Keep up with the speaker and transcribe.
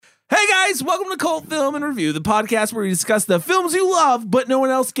Hey guys, welcome to Cult Film and Review, the podcast where we discuss the films you love but no one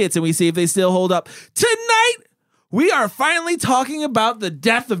else gets and we see if they still hold up. Tonight, we are finally talking about the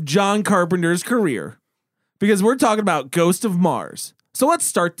death of John Carpenter's career because we're talking about Ghost of Mars. So let's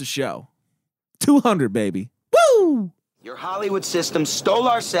start the show. 200, baby. Woo! Your Hollywood system stole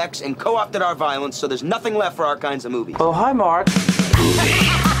our sex and co-opted our violence, so there's nothing left for our kinds of movies. Oh, hi, Mark.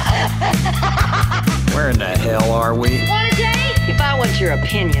 Where in the hell are we? Want a date? If I want your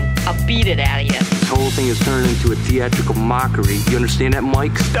opinion, I'll beat it out of you. This whole thing is turning into a theatrical mockery. You understand that,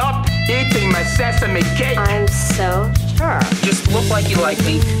 Mike? Stop eating my sesame cake! I'm so sure. Just look like you like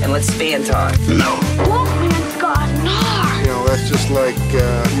me and let's stay in time. Wolfman's got NAR. You know, that's just like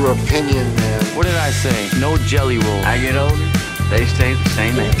your opinion, man. What did I say? No jelly roll. I get older, they stay the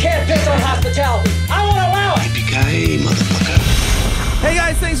same age. Can't piss on hospitality. I won't allow it. Yippee-ki-yay, motherfucker. Hey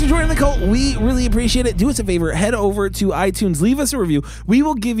guys, thanks for joining the cult. We really appreciate it. Do us a favor, head over to iTunes, leave us a review. We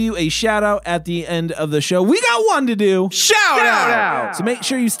will give you a shout out at the end of the show. We got one to do. Shout out! So make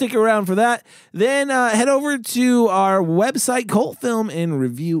sure you stick around for that. Then head over to our website,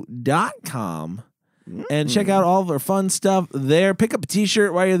 cultfilmandreview.com. And check out all of our fun stuff there. Pick up a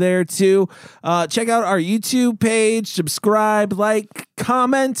t-shirt while you're there too. Check out our YouTube page, subscribe, like,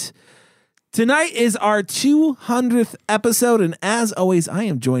 comment. Tonight is our 200th episode, and as always, I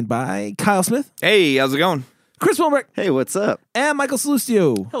am joined by Kyle Smith. Hey, how's it going? Chris Wilbert. Hey, what's up? And Michael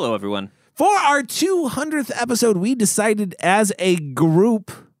Salustio. Hello, everyone. For our 200th episode, we decided as a group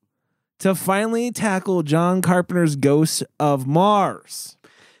to finally tackle John Carpenter's Ghost of Mars.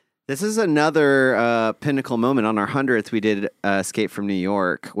 This is another pinnacle moment. On our 100th, we did Escape from New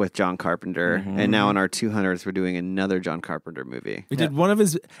York with John Carpenter. And now on our 200th, we're doing another John Carpenter movie. We did one of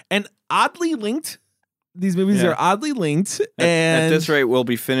his, and oddly linked. These movies are oddly linked. And at this rate, we'll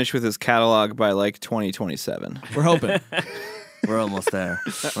be finished with his catalog by like 2027. We're hoping. We're almost there.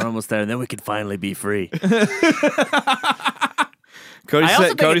 We're almost there. And then we can finally be free.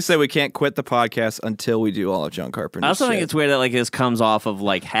 Cody said we can't quit the podcast until we do all of John Carpenter's I also shit. think it's weird that like this comes off of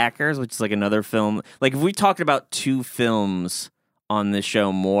like Hackers, which is like another film. Like if we talked about two films on this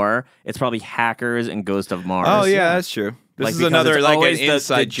show more, it's probably Hackers and Ghost of Mars. Oh yeah, that's true. This Like, is because another it's like an always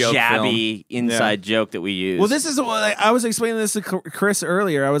inside the joke jabby film. inside joke that we use. Well, this is what I was explaining this to Chris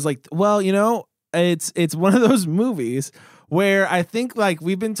earlier. I was like, well, you know, it's one of those movies where I think like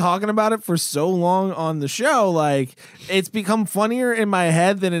we've been talking about it for so long on the show, like it's become funnier in my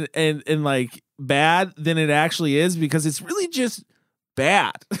head than it and like bad than it actually is because it's really just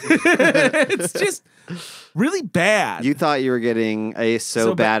bad. It's just really bad. You thought you were getting a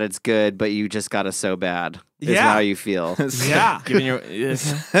so bad it's good, but you just got a so bad. Is how you feel. Yeah. Giving your,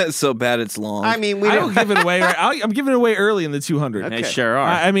 so bad it's long. I mean, I don't give it away. Right? I'm giving it away early in the 200. They Okay. sure are.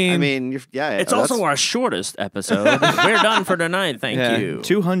 I mean, it's also our shortest episode. We're done for tonight. Thank you.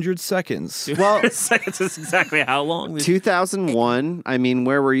 200 seconds. Well, seconds is exactly how long. 2001. I mean,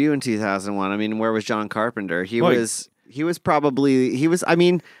 where were you in 2001? I mean, where was John Carpenter? He was probably. I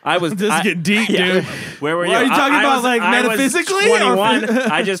mean, I was. this is getting deep, dude. Where were you? Are you talking I about was- like I was metaphysically? 21.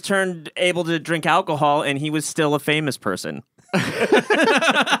 I just turned able to drink alcohol, and he was still a famous person.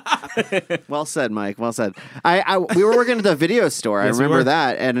 well said, Mike. Well said. We were working at the video store. Yes, I remember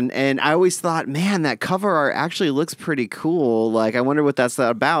that, and I always thought, man, that cover art actually looks pretty cool. Like, I wonder what that's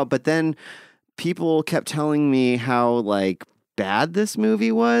about. But then people kept telling me how like bad this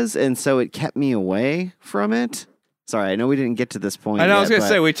movie was, and so it kept me away from it. Sorry, I know we didn't get to this point. I know. I was yet, gonna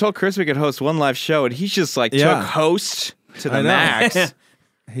say we told Chris we could host one live show, and he's just like took host to the max.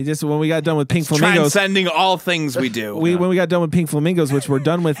 He just when we got done with Pink Flamingos, transcending all things we do. When we got done with Pink Flamingos, which we're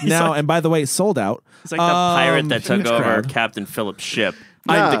done with now, like- and by the way, sold out. It's like the pirate that took huge over crowd. Captain Phillips' ship.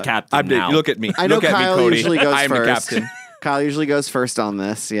 Yeah. I'm the captain now. Look at me. I know Look at Kyle me, Cody. usually goes I'm first. the captain. Kyle usually goes first on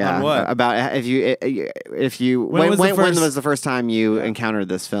this. Yeah. On what? About if you When was the when first- was the first time you encountered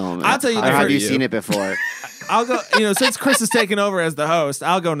this film? I'll tell you Or the have first- you seen it before? I'll go. Since Chris is taking over as the host,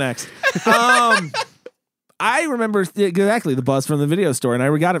 I'll go next. I remember exactly the buzz from the video store, and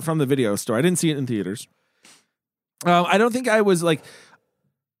I got it from the video store. I didn't see it in theaters. I don't think I was like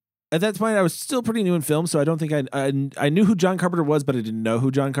at that point. I was still pretty new in film, so I don't think I knew who John Carpenter was, but I didn't know who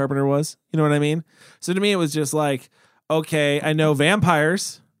John Carpenter was. You know what I mean? So to me, it was just like, okay, I know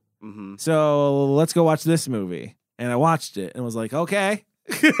vampires, so let's go watch this movie. And I watched it and was like, okay.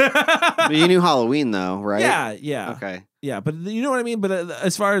 But you knew Halloween though, right? Yeah. Okay. Yeah, but you know what I mean? But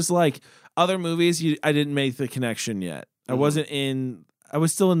as far as like other movies, I didn't make the connection yet. I was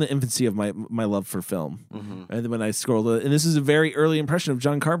still in the infancy of my love for film. And then when I scrolled it, and this is a very early impression of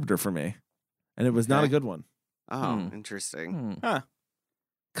John Carpenter for me. And it was not a good one. Oh, interesting. Huh.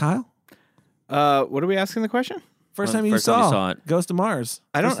 Kyle? What are we asking the question? First time you saw it. Ghost of Mars.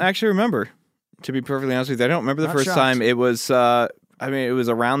 I don't actually remember, to be perfectly honest with you. I don't remember the Not first shocked. time. It was, it was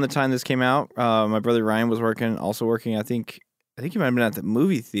around the time this came out. My brother Ryan was also working. I think he might have been at the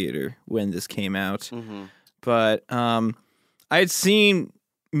movie theater when this came out. Mm-hmm. But I had seen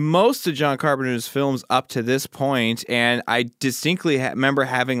most of John Carpenter's films up to this point, and I distinctly remember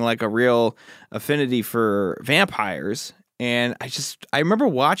having like a real affinity for vampires. And I remember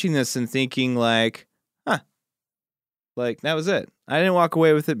watching this and thinking like, like that was it. I didn't walk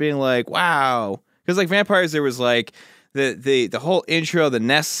away with it being like, wow. Because like vampires, there was like the whole intro, the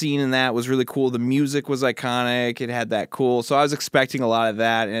nest scene in that was really cool. The music was iconic. It had that cool. So I was expecting a lot of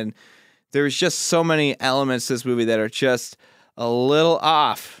that. And there's just so many elements to this movie that are just a little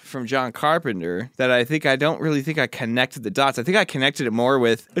off from John Carpenter that I don't really think I connected the dots. I think I connected it more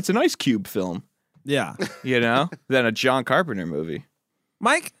with, it's an Ice Cube film. Yeah. Than a John Carpenter movie.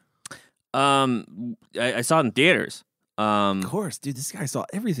 Mike? I saw it in theaters. Of course, dude. This guy saw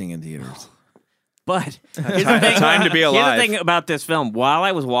everything in theaters. But here's the thing. Time to be alive. Here's the thing about this film. While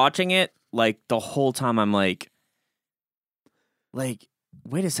I was watching it, like the whole time, I'm like, wait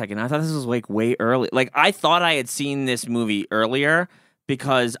a second. I thought this was like way early. Like I thought I had seen this movie earlier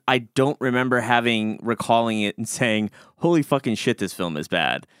because I don't remember recalling it and saying, "Holy fucking shit, this film is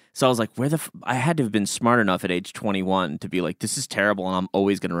bad." So I was like, I had to have been smart enough at age 21 to be like, this is terrible, and I'm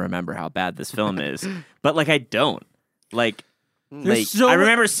always going to remember how bad this film is. But like, I don't. Like I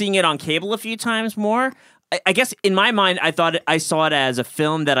remember seeing it on cable a few times more. I guess in my mind, I thought I saw it as a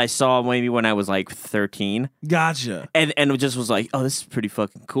film that I saw maybe when I was like 13. Gotcha. And it just was like, oh, this is pretty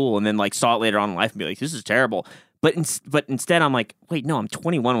fucking cool. And then like saw it later on in life and be like, this is terrible. But instead, I'm like, wait, no, I'm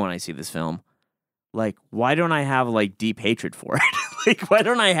 21 when I see this film. Like, why don't I have like deep hatred for it? Like, why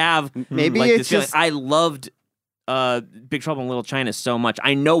don't I have maybe like, it's this feeling? just I loved Big Trouble in Little China so much.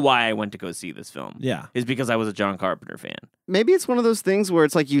 I know why I went to go see this film. Yeah. Is because I was a John Carpenter fan. maybe it's one of those things where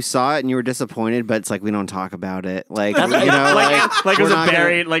it's like you saw it and you were disappointed, but it's like we don't talk about it. Like That's you know, like it was we're a not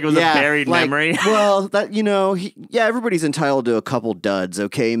buried gonna, a buried memory. Well, that everybody's entitled to a couple duds,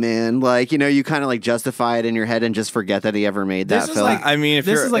 okay, man. Like you kind of like justify it in your head and just forget that he ever made that film. I mean, if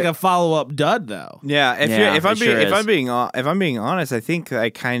this you're, is like a follow up dud, though. Yeah, if I'm being honest, I think I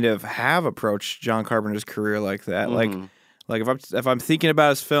kind of have approached John Carpenter's career like that. Mm-hmm. Like if I'm thinking about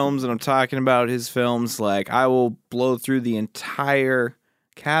his films and I'm talking about his films, like I will blow through the entire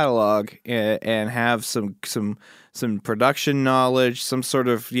catalog and have some production knowledge, some sort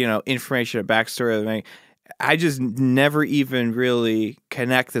of information, a backstory. I just never even really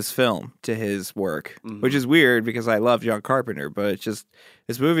connect this film to his work, which is weird because I love John Carpenter, but it's just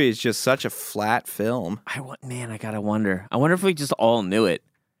this movie is just such a flat film. I gotta wonder. I wonder if we just all knew it.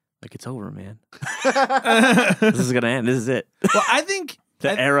 Like, it's over, man. This is gonna end. This is it. Well, I think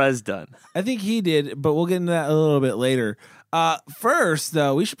the era is done. I think he did, but we'll get into that a little bit later. First,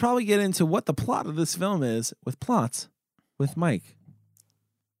 though, we should probably get into what the plot of this film is with Mike.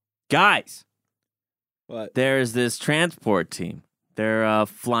 Guys, What? there's this transport team. They're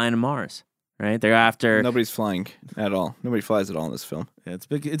flying to Mars, right? They're after. Nobody's flying at all. Nobody flies at all in this film. Yeah, it's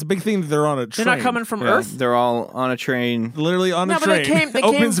big. It's a big thing that they're on a train. They're not coming from Yeah, Earth. they're all on a train. Literally on a No, but train. they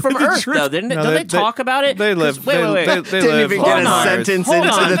came Opens from with a Earth, trip. though, didn't No, don't they- they talk about it? They live. 'Cause- Wait. They Didn't live even on get a Mars. sentence Hold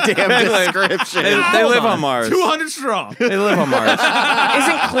into on. the damn description. They live on Mars. 200 strong. They live on Mars.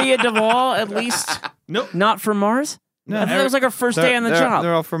 Isn't Clea Duvall at least Nope. not from Mars? No, I thought that was like her first day on the job.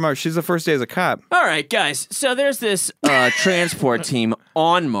 They're all from Mars. She's the first day as a cop. All right, guys. So there's this transport team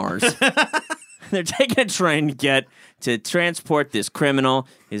on Mars. They're taking a train to transport this criminal.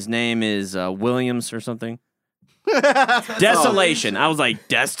 His name is Williams or something. Desolation. I was like,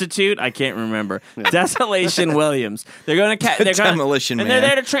 destitute? I can't remember. Desolation Williams. They're going to Demolition and Man.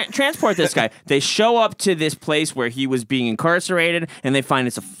 they're there to transport this guy. They show up to this place where he was being incarcerated, and they find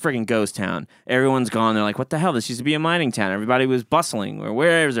it's a friggin' ghost town. Everyone's gone. They're like, what the hell? This used to be a mining town. Everybody was bustling.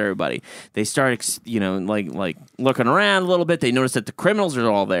 Where is everybody? They start, like looking around a little bit. They notice that the criminals are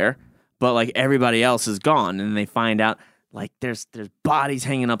all there, but like everybody else is gone, and they find out. Like, there's bodies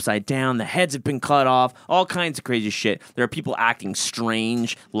hanging upside down. The heads have been cut off. All kinds of crazy shit. There are people acting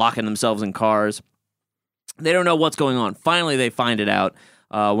strange, locking themselves in cars. They don't know what's going on. Finally, they find it out.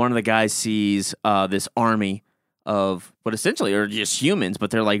 One of the guys sees this army of what essentially are just humans,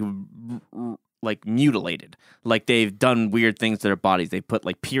 but they're like mutilated. Like, they've done weird things to their bodies. They put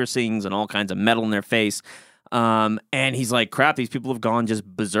like piercings and all kinds of metal in their face. And he's like, crap, these people have gone just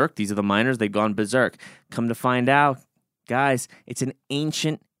berserk. These are the miners. They've gone berserk. Come to find out, guys, it's an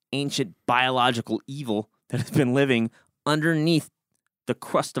ancient biological evil that has been living underneath the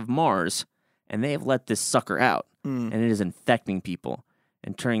crust of Mars, and they have let this sucker out, and it is infecting people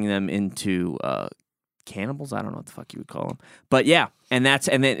and turning them into cannibals. I don't know what the fuck you would call them. But yeah, and then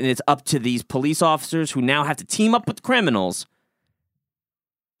it's up to these police officers who now have to team up with criminals.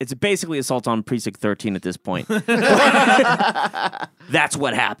 It's basically Assault on Precinct 13 at this point. That's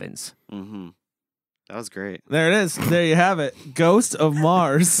what happens. Mm-hmm. That was great. There it is. There you have it. Ghost of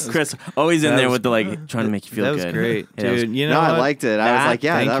Mars. Chris, always in there with the like trying to make you feel that good. was great, Yeah, that was- dude. You know, I what? liked it. I was like,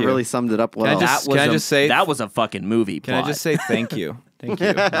 yeah, Thank that you. really summed it up well. Can I just say that was a fucking movie. Can I just say thank you, thank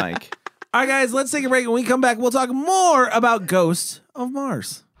you, Mike. All right, guys, let's take a break. When we come back, we'll talk more about Ghost of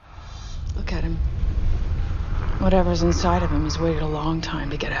Mars. Look at him. Whatever's inside of him has waited a long time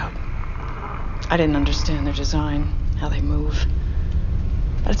to get out. I didn't understand their design, how they move.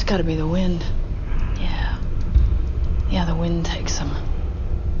 But it's gotta be the wind. Yeah, the wind takes them.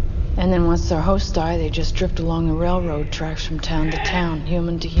 And then once their hosts die, they just drift along the railroad tracks from town to town,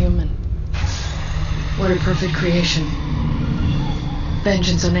 human to human. What a perfect creation.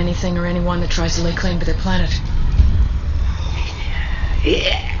 Vengeance on anything or anyone that tries to lay claim to their planet.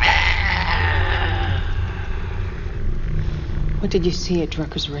 What did you see at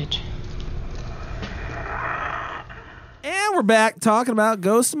Drucker's Ridge? And we're back talking about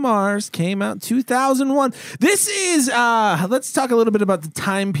Ghost of Mars. Came out 2001. This is, let's talk a little bit about the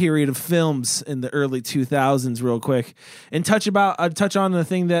time period of films in the early 2000s real quick. And touch on the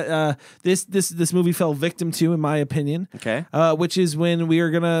thing that this movie fell victim to, in my opinion. Okay. Which is when we're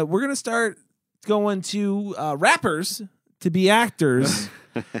gonna start going to rappers to be actors.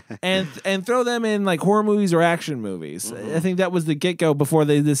 and throw them in like horror movies or action movies. I think that was the get-go before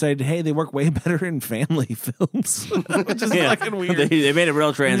they decided, hey, they work way better in family films, which is fucking weird. They made a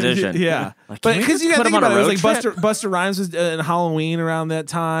real transition. Yeah, Like, but can we because just you got put to think them on about a it, it road was like trip? Buster Rhymes was in Halloween around that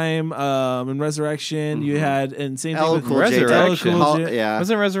time. In Resurrection, you had and same thing with Resurrection. Resurrection. Yeah.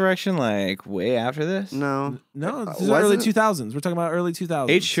 Wasn't Resurrection like way after this? No. No, this is Was early it? 2000s. We're talking about early 2000s.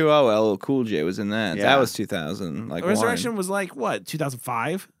 H2O, LL Cool J was in that. Yeah. That was 2000. Like Resurrection was like what, 2005?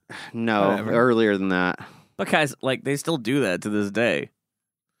 No, Whatever. earlier than that. But guys, like they still do that to this day.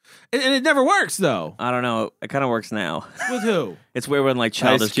 And it never works though. I don't know. It kind of works now. With who? It's where when like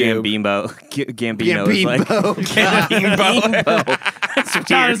Childish Cube. Gambino is like Gambino. It's weird.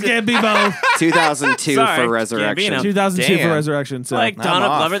 Childish Gambino. 2002 Sorry, for Resurrection. Gambino. 2002 for Damn. Resurrection. So Like I'm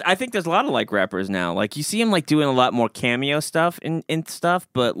Donald off. Glover. I think there's a lot of like rappers now. Like you see him like doing a lot more cameo stuff in stuff,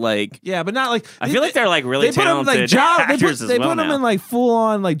 but like yeah, but not like I feel like they're like really they put him talented like Ja. actors They put as well him now. in like full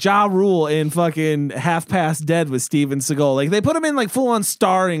on like Ja Rule in fucking Half Past Dead with Steven Seagal. Like they put him in like full on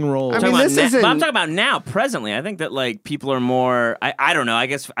starring roles. I Talking mean, about this na- isn't- but I'm talking about now, presently. I think that like people are more. I don't know.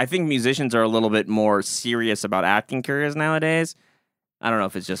 I think musicians are a little bit more serious about acting careers nowadays. I don't know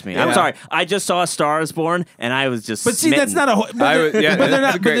if it's just me. I'm Yeah. sorry. I just saw A Star Is Born, and I was just. But see, that's smitten. not a. But they're that's a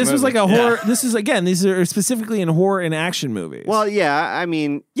not. But great this was movie. like a horror. This is again. These are specifically in horror and action movies. Well, yeah, I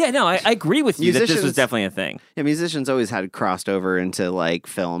mean, Yeah, no, I agree with you that this was Musicians- definitely a thing. yeah, musicians always had crossed over into like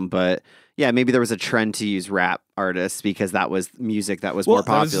film, but yeah, maybe there was a trend to use rap artists because that was music that was more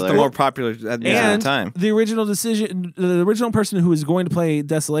That was just popular. the more popular at the and time. the original person who was going to play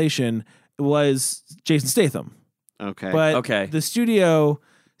Desolation was Jason Statham. Okay. But Okay. the studio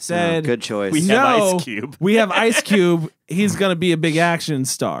said, good choice. We no, have Ice Cube. we have Ice Cube. He's going to be a big action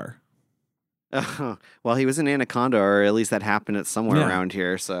star. Well, he was in Anaconda, or at least that happened at somewhere Yeah. around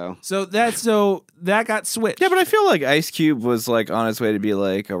here. So So that got switched. Yeah, but I feel like Ice Cube was like on his way to be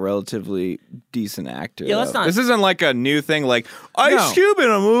like a relatively decent actor. Yeah, let's though. not- This isn't like a new thing. Like Ice No. Cube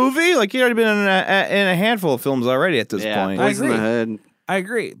in a movie. Like he'd already been in a handful of films already at this yeah, point. I Boys in the agree. Hood. I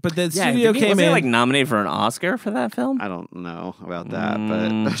agree. But the Yeah, studio came was in. he like nominated for an Oscar for that film? I don't know about that,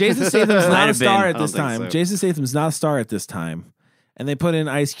 but Jason Statham's Might not a have star been. at I this don't think time. so. Jason Statham's not a star at this time. And they put in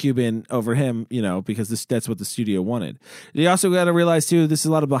Ice Cube in over him, because that's what the studio wanted. You also got to realize, too, this is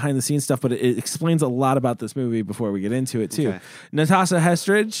a lot of behind the scenes stuff, but it explains a lot about this movie before we get into it, too. Okay. Natasha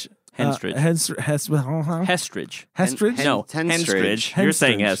Hestridge. Henstridge. Hestridge. Hestridge? No, Henstridge. Henstridge. You're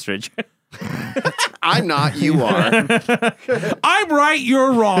saying Henstridge. Hestridge. I'm not. You are. I'm right,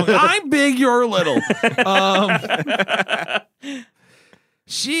 you're wrong. I'm big, you're little.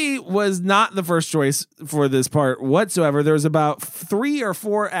 She was not the first choice for this part whatsoever. There was about 3 or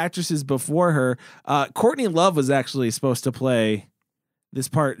 4 actresses before her. Courtney Love was actually supposed to play this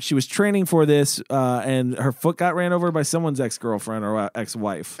part. She was training for this, and her foot got ran over by someone's ex-girlfriend or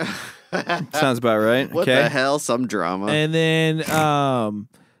ex-wife. Sounds about right. What okay. the hell? Some drama. And then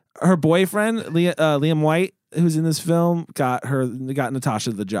her boyfriend, Liam White, who's in this film, got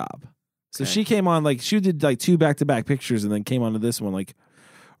Natasha the job. So she came on, she did 2 back-to-back pictures and then came on to this one, I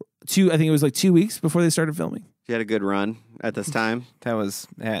think it was 2 weeks before they started filming. She had a good run at this time. That was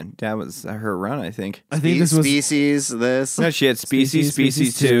her run, I think. I think this was Species, this. No, she had Species 2,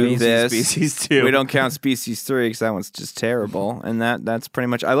 Species, this. Species 2. We don't count Species 3 because that one's just terrible. And that's pretty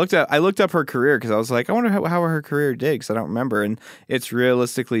much. I looked up her career because I was like, I wonder how her career did because I don't remember. And it's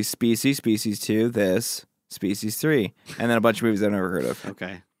realistically Species 2, this, Species 3, and then a bunch of movies I've never heard of.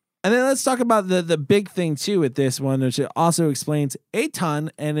 Okay. And then let's talk about the big thing too with this one, which it also explains a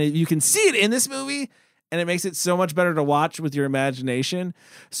ton, and you can see it in this movie, and it makes it so much better to watch with your imagination.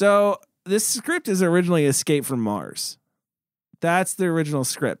 So this script is originally Escape from Mars. That's the original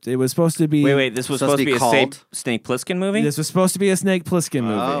script. It was supposed to be. Wait. This was supposed to be a Snake Plissken movie? This was supposed to be a Snake Plissken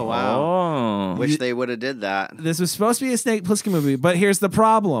movie. Oh, wow. Oh. Wish they would have did that. This was supposed to be a Snake Plissken movie, but here's the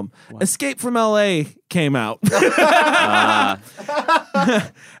problem. Escape from LA came out.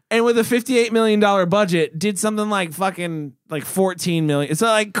 And with a $58 million budget, did something like fucking like $14 million. It's a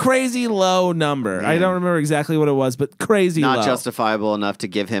like crazy low number. Yeah. I don't remember exactly what it was, but crazy low. Not justifiable enough to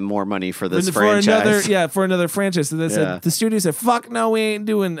give him more money for this for franchise. for another franchise. So they said, the studio said, fuck no, we ain't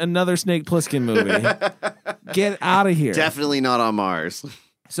doing another Snake Plissken movie. Get out of here. Definitely not on Mars.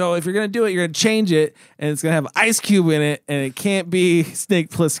 So if you're going to do it, you're going to change it, and it's going to have Ice Cube in it, and it can't be Snake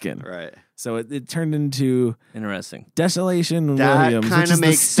Plissken. Right. So it turned into Interesting. Desolation That Williams, which kind is of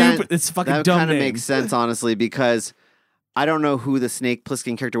makes sense. It's a fucking that dumb kind of name. makes sense, honestly, because I don't know who the Snake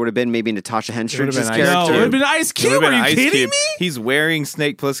Plissken character would have been. Maybe Natasha Henstridge's been Ice character. No, it would have been Ice Cube. Are you kidding Cube. me? He's wearing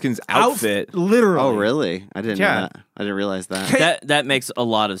Snake Plissken's outfit. Literally. Oh, really? I didn't know Yeah. that. I didn't realize that. That makes a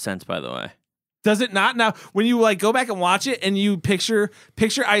lot of sense, by the way. Does it not? Now, when you like go back and watch it, and you picture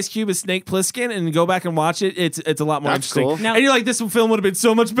Ice Cube as Snake Plissken, and go back and watch it, it's a lot more That's interesting. cool. And you're like, this film would have been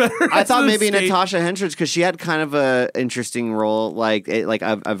so much better. I thought as maybe Snake. Natasha Henstridge, because she had kind of a interesting role, like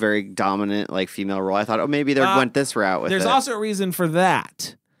a very dominant like female role. I thought, maybe they went this route with There's it. also a reason for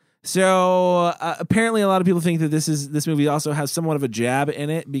that. So apparently, a lot of people think that this movie also has somewhat of a jab in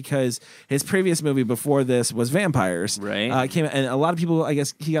it because his previous movie before this was Vampires, Right. And a lot of people, I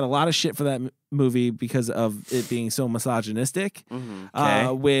guess, he got a lot of shit for that movie because of it being so misogynistic. Okay.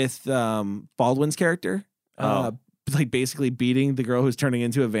 With Baldwin's character, like basically beating the girl who's turning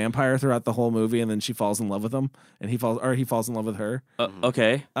into a vampire throughout the whole movie, and then she falls in love with him, and he falls in love with her.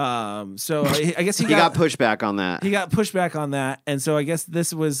 Okay. So I guess he got pushback on that. He got pushback on that, and so I guess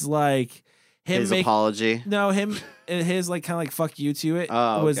this was like him His apology. No, him and his like kind of like fuck you to it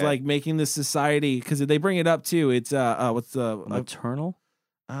Oh, was okay. like making this society, because they bring it up too. It's what's the Maternal?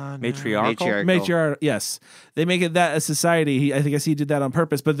 no. Matriarchal? Yes, they make it that a society. I guess he did that on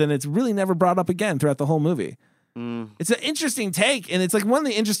purpose, but then it's really never brought up again throughout the whole movie. It's an interesting take, and it's like one of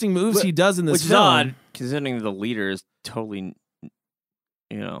the interesting moves he does in this Which is film. odd, considering the leader is totally,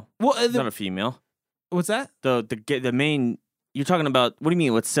 Well, not a female. What's that? The main. You're talking about. What do you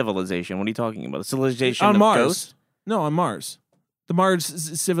mean? What civilization? What are you talking about? The civilization On of Mars. ghosts? No, on Mars. The Mars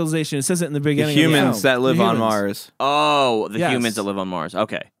civilization. It says it in the The beginning. humans of the film. that live The on humans. Mars. Oh, the Yes. humans that live on Mars.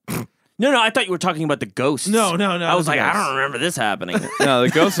 Okay. No, I thought you were talking about the ghosts. No. I was the like, I ghosts. don't remember this happening. No, the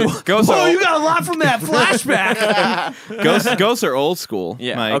ghosts. Whoa, you got a lot from that flashback. Ghosts are old school.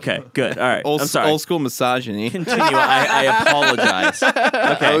 Yeah. Mike. Okay. Good. All right. Old, I'm sorry. Old school misogyny. Continue. I apologize.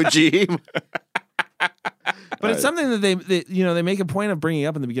 Okay. OG. But it's something that they make a point of bringing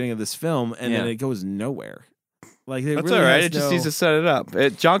up in the beginning of this film, and then Yeah. it goes nowhere. Like That's really all right. has It just no- needs to set it up.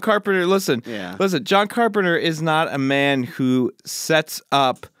 John Carpenter. Listen. Yeah. Listen. John Carpenter is not a man who sets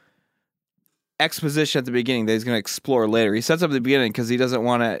up exposition at the beginning that he's going to explore later. He sets up at the beginning because he doesn't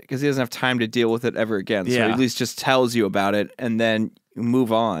want to, because he doesn't have time to deal with it ever again. So he Yeah. at least just tells you about it and then you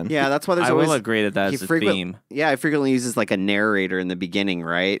move on. Yeah, that's why there's I always. will agree that that's he the theme. Yeah, he frequently uses like a narrator in the beginning,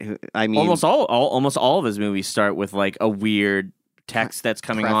 right? I mean, Almost all of his movies start with like a weird text that's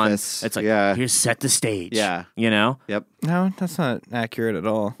coming Preface, on. It's like, yeah. here's set the stage. Yeah. You know? Yep. No, that's not accurate at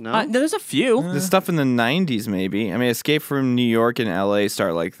all. No. There's a few. The stuff in the 90s, maybe. I mean, Escape from New York and LA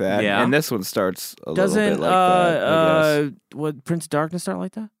start like that. Yeah. And this one starts a Doesn't little bit like that. I guess. what Prince of Darkness start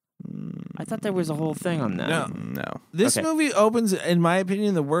like that? I thought there was a whole thing on that. No. No. This Okay. movie opens, in my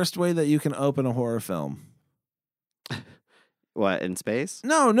opinion, the worst way that you can open a horror film. What, in space?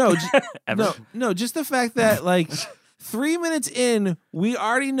 No, Ever? no, just the fact that like 3 minutes in, we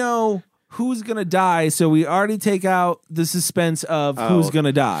already know who's gonna die, so we already take out the suspense of who's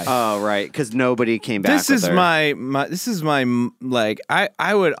gonna die. Oh, right, because nobody came back. This with is her. my like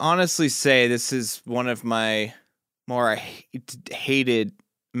I would honestly say this is one of my more hated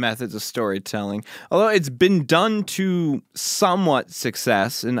methods of storytelling. Although it's been done to somewhat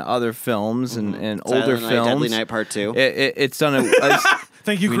success in other films and older Silent Night, films. Deadly Night Part 2. It's done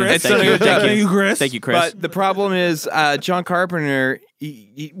Thank you, We know- Chris. Thank you, Thank you, Chris. Thank you, Chris. But the problem is, John Carpenter,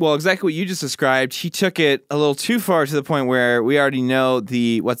 well, exactly what you just described, he took it a little too far to the point where we already know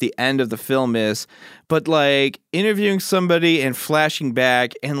what the end of the film is. But like interviewing somebody and flashing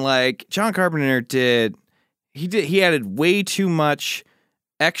back, and like John Carpenter he added way too much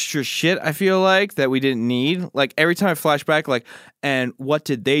extra shit, I feel like, that we didn't need. Like every time I flash back, like, and what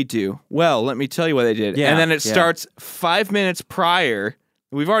did they do? Well, let me tell you what they did. Yeah, and then it yeah. starts 5 minutes prior.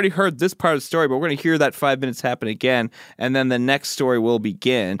 We've already heard this part of the story, but we're going to hear that 5 minutes happen again, and then the next story will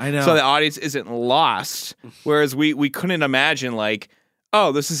begin. I know. So the audience isn't lost. Whereas we couldn't imagine, like,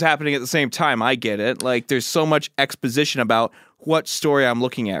 oh, this is happening at the same time. I get it. Like, there's so much exposition about what story I'm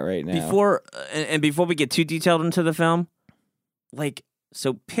looking at right now. Before we get too detailed into the film, like,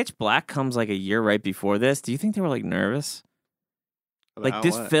 so Pitch Black comes like a year right before this. Do you think they were like nervous? Like About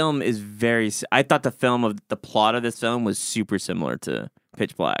this what? film is I thought the plot of this film was super similar to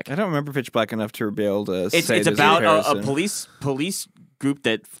Pitch Black. I don't remember Pitch Black enough to be able to say It's this about a comparison. police group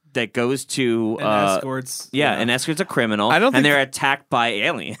that goes to And escorts. and escorts a criminal. I don't and think- they're attacked by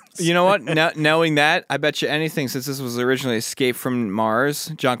aliens. You know what? Knowing that, I bet you anything, since this was originally Escape from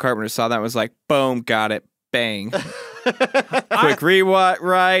Mars, John Carpenter saw that and was like, boom, got it, bang. Quick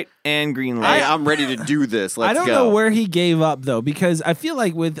rewrite and green light. I'm ready to do this. Let's I don't go. know where he gave up though, because I feel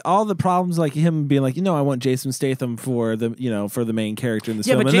like with all the problems, like him being like, I want Jason Statham for the main character in this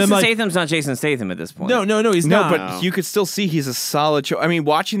Yeah, film. but And then, Jason like, Statham's not Jason Statham at this point. No, he's No, not. but you could still see he's a solid show. I mean,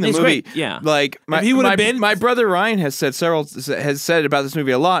 watching the He's movie, great, yeah. like If he would've been- my brother Ryan has said about this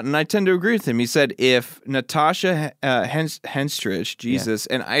movie a lot, and I tend to agree with him. He said if Natasha Henstridge, Jesus,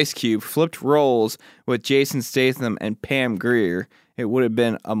 and Ice Cube flipped roles with Jason Statham and Pam Grier, it would have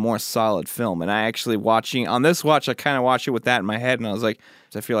been a more solid film. And I actually I kind of watched it with that in my head, and I was like,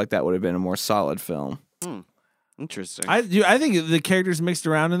 I feel like that would have been a more solid film. Interesting. I think the characters mixed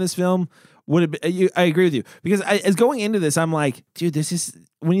around in this film would have been. I agree with you, because as going into this, I'm like, dude, this is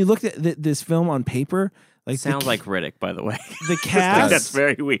when you looked at this film on paper, like Sounds like Riddick, by the way. the cast. That's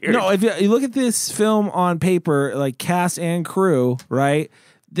very weird. No, if you look at this film on paper, like cast and crew, right?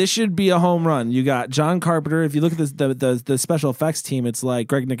 This should be a home run. You got John Carpenter. If you look at this, the special effects team, it's like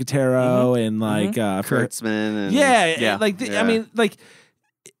Greg Nicotero and like Kurtzman. And, yeah. Yeah. I mean, like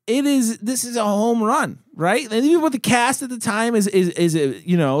this is a home run, right? And even with the cast at the time is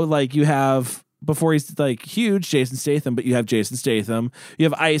like you have, before he's like huge, Jason Statham, but you have Jason Statham. You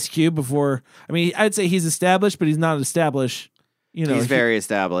have Ice Cube before. I mean, I'd say he's established, but he's not established. He's very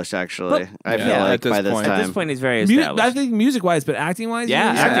established, actually. I feel yeah, like at this by this point. time. At this point, he's very established. I think music wise, but acting wise,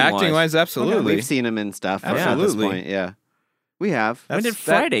 Yeah, Acting wise, absolutely. We've seen him in stuff at this Absolutely. point. Yeah, we have. When did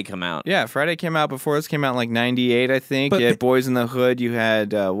Friday come out? Yeah, Friday came out before this. Came out in like 98, I think. But- You had Boys in the Hood. You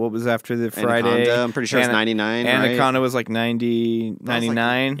had, what was after the Friday? Anaconda, I'm pretty sure it's 99, right? Anaconda was like 90,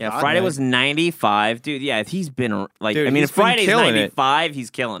 99. Yeah, God, Friday man. was 95. Dude, yeah, he's been like, Dude, I mean, he's if been Friday's killing it. 95, he's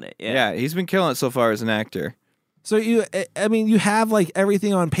killing it. Yeah, he's been killing it so far as an actor. So you have like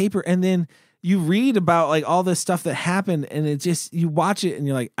everything on paper, and then you read about like all this stuff that happened, and it just, you watch it and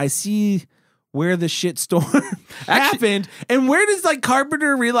you're like, I see where the shitstorm happened, and where does like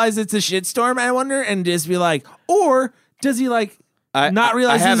Carpenter realize it's a shitstorm? I wonder, and just be like, or does he like not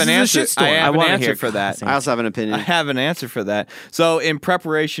realize I have this an is a answer. shitstorm? I have an wanna answer hear for that. I also have an opinion. I have an answer for that. So, in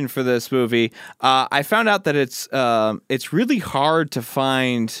preparation for this movie, I found out that it's really hard to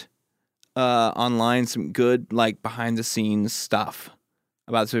find online some good like behind the scenes stuff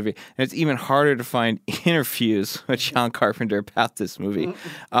about this movie, and it's even harder to find interviews with John Carpenter about this movie.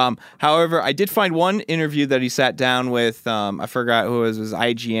 However, I did find one interview that he sat down with. I forgot who it was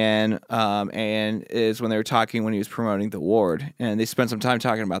IGN, and is when they were talking when he was promoting The Ward, and they spent some time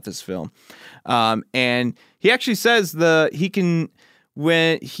talking about this film. And he actually says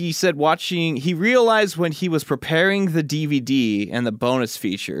when he said he realized when he was preparing the DVD and the bonus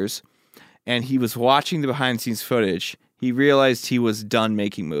features, and he was watching the behind-the-scenes footage, he realized he was done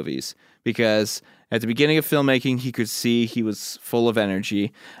making movies, because at the beginning of filmmaking, he could see he was full of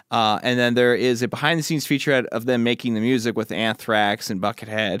energy. And then there is a behind-the-scenes featurette of them making the music with Anthrax and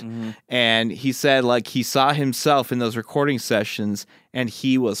Buckethead. Mm-hmm. And he said, like, he saw himself in those recording sessions, and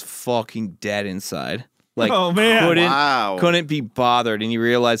he was fucking dead inside. Like, Oh, man. Wow. couldn't be bothered. And he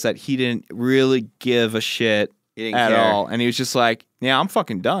realized that he didn't really give a shit He didn't at care. all. And he was just like, yeah, I'm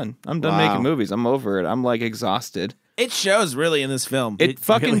fucking done. I'm done Wow. making movies. I'm over it. I'm like exhausted. It shows really in this film. It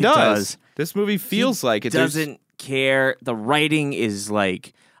fucking really does. does. This movie feels like it. There's- doesn't care. The writing is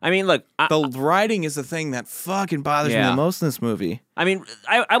like, I mean, look, The writing is the thing that fucking bothers me Yeah. the most in this movie. I mean,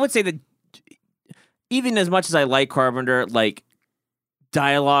 I would say that even as much as I like Carpenter, like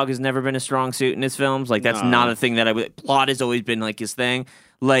dialogue has never been a strong suit in his films. Like that's not a thing that I would. Plot has always been like his thing.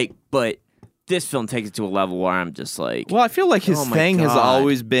 Like, but this film takes it to a level where I'm just like, well, I feel like his oh my thing has God.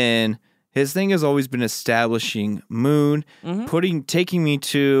 always been establishing Moon, taking me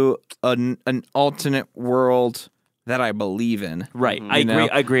to an alternate world that I believe in. Right. I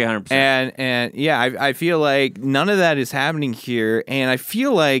agree 100%. And yeah, I feel like none of that is happening here. And I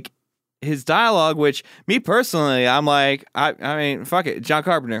feel like his dialogue, which me personally, I'm like, I mean, fuck it. John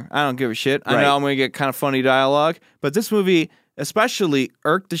Carpenter. I don't give a shit. I know I'm going to get kind of funny dialogue, but this movie especially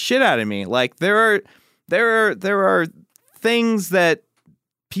irked the shit out of me. Like there are things that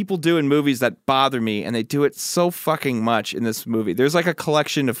people do in movies that bother me, and they do it so fucking much in this movie. There's like a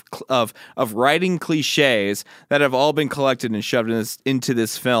collection of writing cliches that have all been collected and shoved into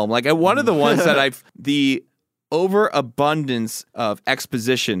this film. Like one of the ones that the overabundance of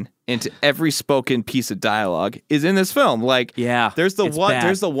exposition into every spoken piece of dialogue is in this film. Like, there's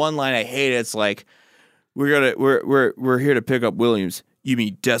the one line I hate. It's like, we're here to pick up Williams. You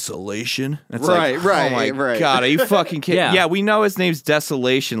mean Desolation? It's right. Oh my God, are you fucking kidding? Yeah, we know his name's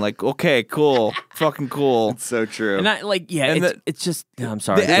Desolation. Like, okay, cool. Fucking cool. It's so true. And it's just, I'm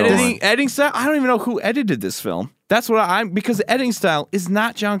sorry. The editing style, I don't even know who edited this film. That's what because the editing style is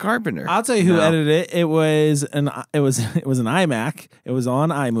not John Carpenter. I'll tell you who edited it. It was an iMac. It was on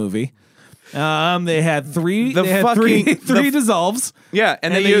iMovie. They had three dissolves. Yeah,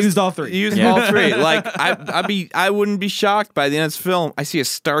 and they used all three. Used all three. Like I wouldn't be shocked by the end of this film. I see a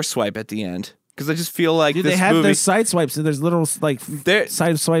star swipe at the end because I just feel like they have their side swipes. And there's little side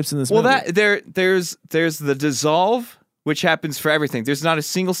swipes in this. Well, movie. there's the dissolve, which happens for everything. There's not a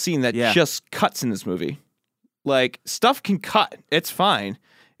single scene that just cuts in this movie. Like stuff can cut. It's fine.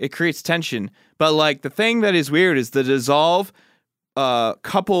 It creates tension. But like the thing that is weird is the dissolve.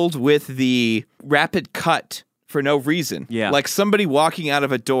 Coupled with the rapid cut for no reason. Yeah. Like somebody walking out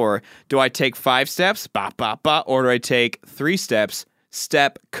of a door. Do I take 5 steps? Ba, ba, ba, or do I take 3 steps?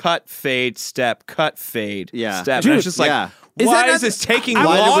 Step, cut, fade, step, cut, fade. Yeah. Step. Dude, and it's just like, why is this taking longer?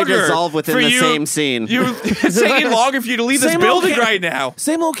 Why did we dissolve within the same scene? It's taking longer for you to leave this building right now.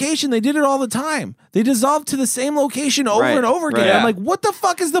 Same location. They did it all the time. They dissolved to the same location over and over again. Right. I'm like, what the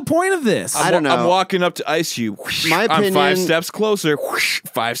fuck is the point of this? I don't know. I'm walking up to ice you. My opinion, I'm 5 steps closer.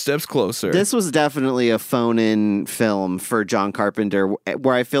 5 steps closer. This was definitely a phone-in film for John Carpenter,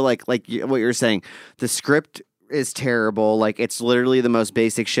 where I feel like what you're saying, the script is terrible. Like it's literally the most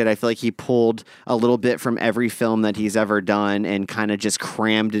basic shit. I feel like he pulled a little bit from every film that he's ever done and kind of just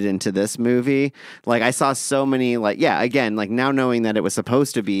crammed it into this movie. Like I saw so many again, like now knowing that it was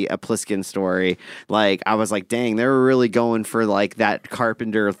supposed to be a Pliskin story, like I was like, dang, they were really going for like that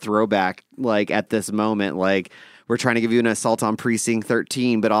Carpenter throwback like at this moment. Like we're trying to give you an Assault on Precinct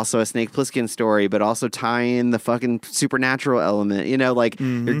 13, but also a Snake Plissken story, but also tie in the fucking supernatural element. You know, like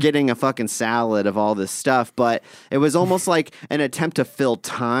you're getting a fucking salad of all this stuff, but it was almost like an attempt to fill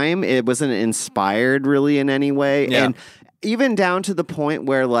time. It wasn't inspired really in any way. Yeah. And even down to the point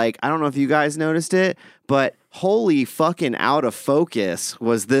where, like, I don't know if you guys noticed it, but holy fucking out of focus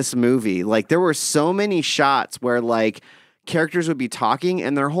was this movie. Like, there were so many shots where, like, characters would be talking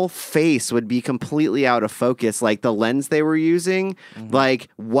and their whole face would be completely out of focus. Like the lens they were using, like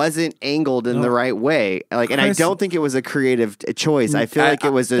wasn't angled in the right way. Like, Chris, and I don't think it was a creative choice. I feel like it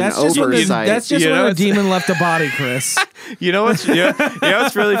was an oversight. That's just when a demon left a body, Chris. You know what's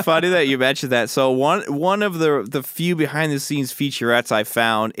really funny that you mentioned that. So one of the few behind the scenes featurettes I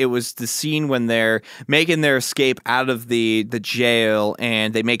found, it was the scene when they're making their escape out of the jail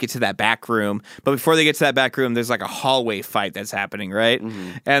and they make it to that back room. But before they get to that back room, there's like a hallway fight that's happening, right?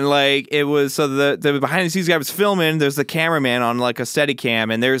 And like it was so the behind the scenes guy was filming. There's the cameraman on like a steady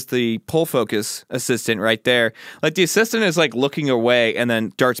cam, and there's the pull focus assistant right there. Like the assistant is like looking away and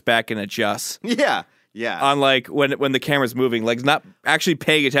then darts back and adjusts. Yeah. On like when the camera's moving, like not actually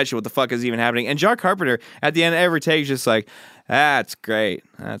paying attention to what the fuck is even happening. And John Carpenter at the end of every take is just like, that's great.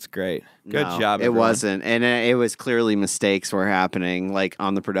 That's great. Good job. It wasn't. And it was clearly mistakes were happening like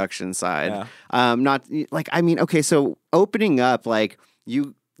on the production side. Yeah. Not like, I mean, okay, so opening up, like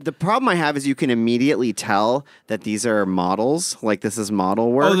the problem I have is you can immediately tell that these are models. Like this is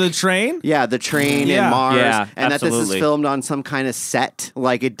model work. Oh, the train? Yeah, the train in Mars. Yeah, and absolutely. that this is filmed on some kind of set.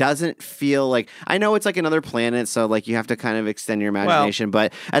 Like it doesn't feel like, I know it's like another planet, so like you have to kind of extend your imagination.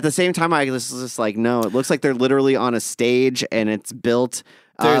 But at the same time, I was just like, no, it looks like they're literally on a stage and it's built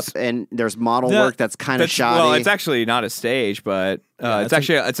up and there's model work that's kind of shoddy. Well, it's actually not a stage, but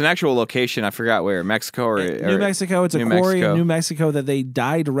it's an actual location. I forgot where, Mexico or New Mexico. It's a quarry in New Mexico that they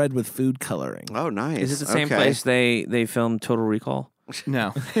dyed red with food coloring. Oh, nice. Is it the same place they filmed Total Recall?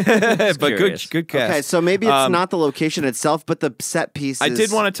 No, but curious. good cast. Okay, so maybe it's not the location itself, but the set pieces. I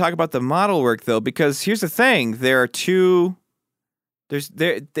did want to talk about the model work though, because here's the thing: there are two.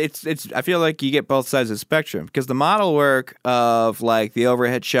 It's. I feel like you get both sides of the spectrum because the model work of like the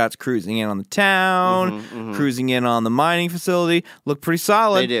overhead shots cruising in on the town, cruising in on the mining facility look pretty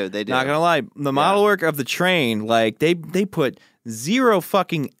solid. They do. Not gonna lie, the model work of the train, like they put zero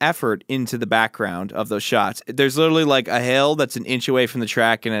fucking effort into the background of those shots. There's literally like a hill that's an inch away from the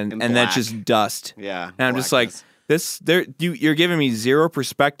track, and that's just dust. Yeah, and I'm just like. You're giving me zero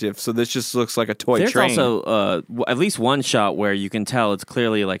perspective, so this just looks like a toy train. There's also at least one shot where you can tell it's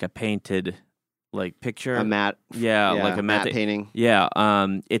clearly like a painted like picture. A matte. Yeah, like a matte painting. Yeah,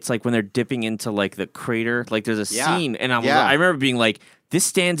 it's like when they're dipping into like the crater. Like there's a scene, and I remember being like, this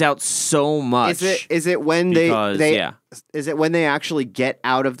stands out so much. Is it when is it when they actually get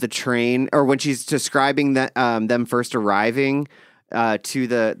out of the train, or when she's describing that them first arriving to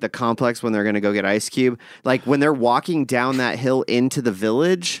the complex when they're going to go get Ice Cube, like when they're walking down that hill into the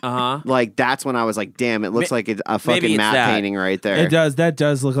village, like that's when I was like, damn, it looks like a fucking matte painting right there. It does. That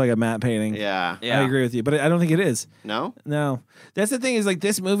does look like a matte painting. Yeah. I agree with you, but I don't think it is. No? That's the thing is like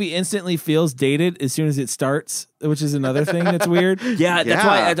this movie instantly feels dated as soon as it starts, which is another thing that's weird. Yeah, that's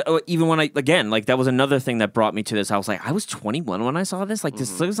why even when like that was another thing that brought me to this. I was like, I was 21 when I saw this. Like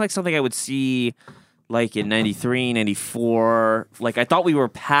this looks like something I would see like in 93, 94. Like I thought we were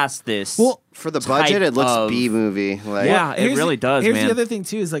past this. Well, for the budget, it looks B movie. Like, yeah, it really does, Here's man. the other thing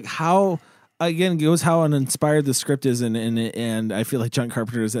too is like how again goes how uninspired the script is, and I feel like John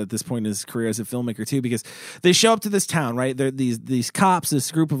Carpenter is at this point in his career as a filmmaker too, because they show up to this town, right? They're these cops,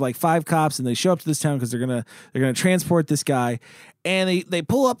 this group of like 5 cops, and they show up to this town because they're gonna transport this guy. And they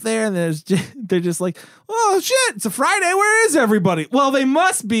pull up there, and they're just like, oh shit, it's a Friday. Where is everybody? Well, they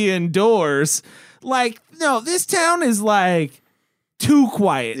must be indoors. Like, no, this town is like too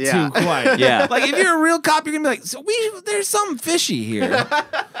quiet. Yeah. Like if you're a real cop, you're gonna be like, there's something fishy here.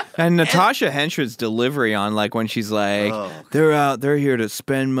 And Natasha Henstridge's delivery on like when she's like, they're here to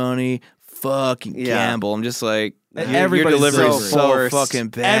spend money, fucking gamble. I'm just like, your delivery is so fucking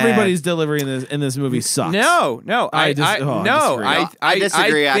bad. Everybody's delivery in this movie sucks. No, I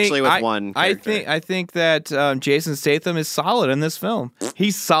disagree actually with one character. I think that Jason Statham is solid in this film.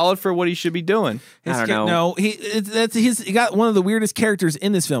 He's solid for what he should be doing. I don't know. No, he got one of the weirdest characters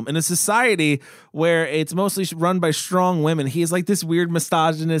in this film. In a society where it's mostly run by strong women, he's like this weird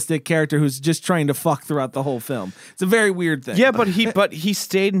misogynistic character who's just trying to fuck throughout the whole film. It's a very weird thing. Yeah, but he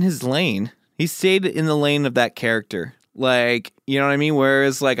stayed in his lane. He stayed in the lane of that character. Like, you know what I mean?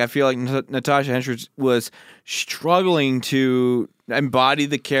 Whereas, like, I feel like Natasha Henstridge was struggling to embody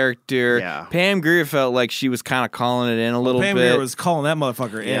the character. Yeah. Pam Grier felt like she was kind of calling it in a little Pam bit. Grier was calling that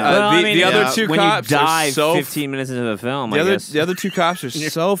motherfucker in. Yeah. The other two when cops you dive are so 15 minutes into the film, the other two cops are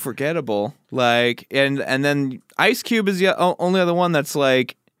so forgettable. Like, and then Ice Cube is the only other one that's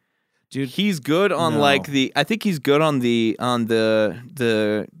like, dude, he's good on like I think he's good on the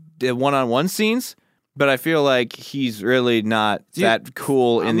one-on-one scenes, but I feel like he's really not that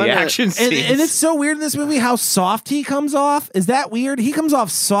cool in the action scenes. And it's so weird in this movie how soft he comes off. Is that weird? He comes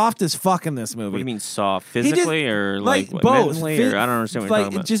off soft as fuck in this movie. What do you mean soft? Physically or like both? mentally? Or I don't understand what you're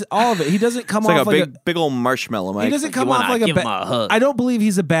talking about. Just all of it. He doesn't come it's off like like a big old marshmallow, Mike. He doesn't come off like give him a hug. I don't believe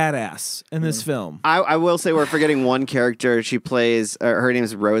he's a badass in this film. I will say we're forgetting one character. She plays, her name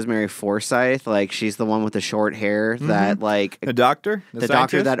is Rosemary Forsyth. Like, she's the one with the short hair that, like... The doctor? The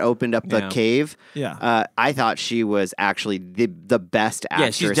doctor that opened up the cave. Yeah. I thought she was actually the best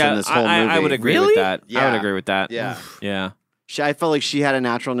actress in this whole movie. I would agree with that. Yeah. I would agree with that. Yeah. Yeah. I felt like she had a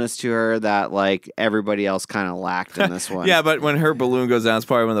naturalness to her that, like, everybody else kind of lacked in this one. Yeah, but when her balloon goes down, it's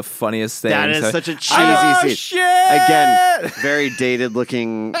probably one of the funniest things. That is such a cheesy scene. Shit! Again, very dated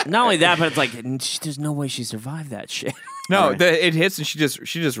looking. Not only that, but it's like, there's no way she survived that shit. No, it hits and she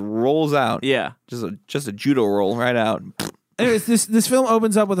just rolls out. Yeah. Just a judo roll right out. Anyways, this film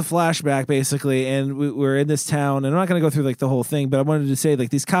opens up with a flashback, basically, and we're in this town, and I'm not going to go through like the whole thing, but I wanted to say like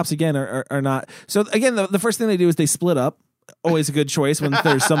these cops again are not. So again, the first thing they do is they split up. Always a good choice when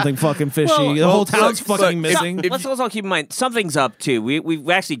there's something fucking fishy. The whole town's fucking missing. Let's also keep in mind something's up too. We've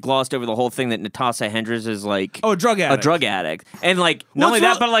actually glossed over the whole thing that Natasha Henstridge is like a drug addict, and like not only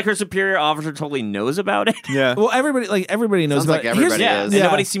that, but like her superior officer totally knows about it. Yeah. Well, everybody knows Sounds about like everybody and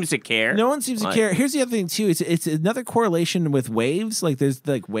nobody seems to care. No one seems to care. Here's the other thing too. It's another correlation with waves. Like there's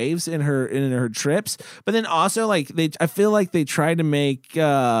like waves in her trips, but then also like I feel like they tried to make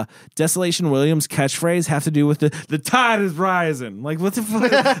Desolation Williams' catchphrase have to do with the tide is rising. Like what the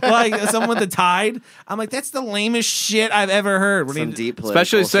fuck? Like someone with the tide. I'm like that's the lamest shit I've ever heard. Some deep,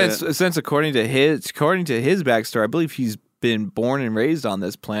 especially shit. since according to his backstory, I believe he's been born and raised on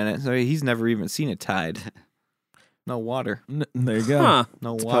this planet, so he's never even seen a tide. No water. There you go. Huh.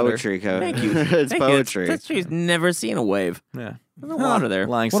 No It's water. poetry, Cody. Thank you. It's Thank you. poetry. That's true. He's never seen a wave. Yeah. There's no water there.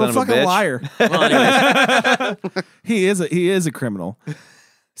 Lying What son a of a fucking bitch. liar. Well, anyways. He is a criminal.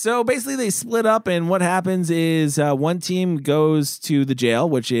 So basically, they split up, and what happens is one team goes to the jail,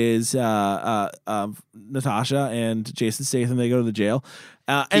 which is Natasha and Jason Statham. They go to the jail.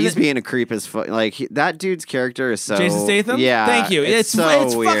 And He's being a creep as fuck. Like that dude's character is so. Jason Statham. Yeah, thank you. It's so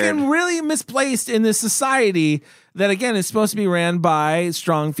it's weird. fucking really misplaced in this society that again is supposed to be ran by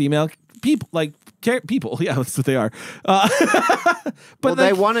strong female people, like people. Yeah, that's what they are. But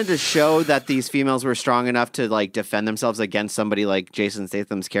they wanted to show that these females were strong enough to like defend themselves against somebody like Jason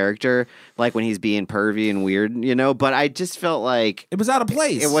Statham's character, like when he's being pervy and weird, you know. But I just felt like it was out of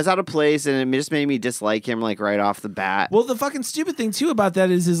place. It was out of place, and it just made me dislike him like right off the bat. Well, the fucking stupid thing too about that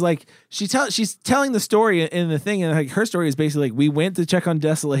is like she's telling the story in the thing, and like her story is basically like we went to check on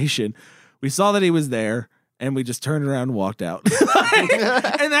Desolation, we saw that he was there, and we just turned around and walked out.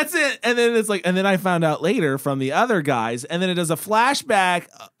 And that's it. And then it's like, and then I found out later from the other guys, and then it does a flashback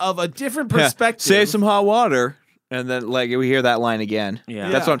of a different perspective. Save some hot water. And then, like, we hear that line again. Yeah.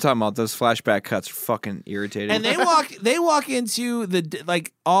 That's what I'm talking about. Those flashback cuts are fucking irritating. And they walk into the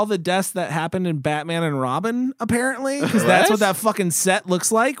like all the deaths that happened in Batman and Robin, apparently, because that's what that fucking set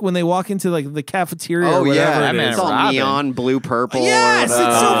looks like when they walk into like the cafeteria. Oh or whatever yeah, it is. it's all neon blue, purple. Yes, or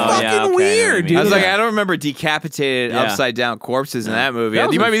it's so whatever. fucking weird, dude. I was like, I don't remember decapitated, Yeah. upside down corpses in that movie. That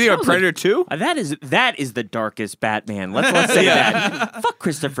was You might be thinking of that was Predator 2? That is the darkest Batman. Let's say that. Fuck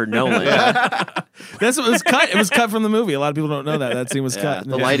Christopher Nolan. That's what was cut. It was cut from the movie. A lot of people don't know that. That scene was cut.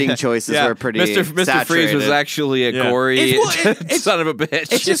 The lighting choices were pretty. Mr. Freeze was saturated. actually a gory It's son of a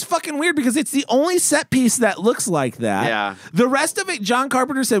bitch. It's just fucking weird because it's the only set piece that looks like that. Yeah. The rest of it, John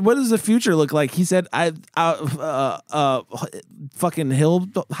Carpenter said, "What does the future look like?" He said, fucking hill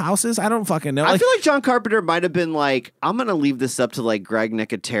houses. I don't fucking know." I feel like John Carpenter might have been like, I'm going to leave this up to like Greg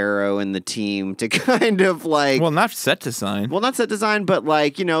Nicotero and the team to kind of like. Well, not set design. Well, not set design, but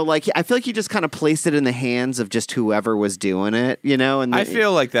like, you know, like I feel like he just kind of placed it in the hands of just whoever was doing it, you know? And I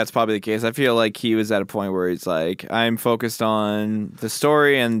feel like that's probably the case. I feel like he was at a point where he's like, I'm focused on the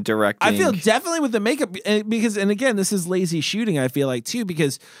story and directing. I feel definitely with the makeup because, and again, this is lazy shooting. I feel like too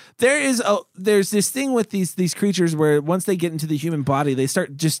because there's this thing with these creatures where once they get into the human body, they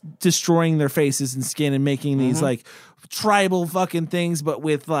start just destroying their faces and skin and making these like tribal fucking things, but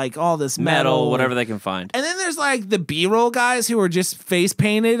with like all this metal, whatever they can find. And then there's like the B-roll guys who are just face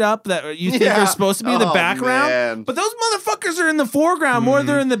painted up that you think are supposed to be in the background, man. but those motherfuckers are in the foreground more than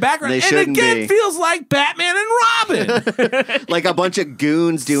they're in the background. They And shouldn't again, be. feels like Batman and Robin. like a bunch of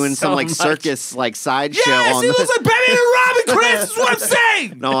goons doing So some like much. circus like sideshow Yes, on it the... looks like Batman and Robin, Chris. That's what I'm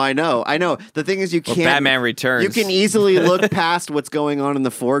saying. No, I know. The thing is, you Or can't. Batman Returns. You can easily look past what's going on in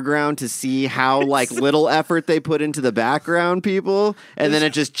the foreground to see how like little effort they put into the background people, and then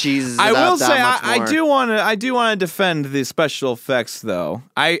it just cheeses. I it up will that say much I more. do want to defend the special effects though.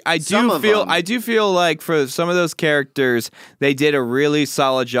 I Some do of feel them. I do feel like for some of those characters they did a really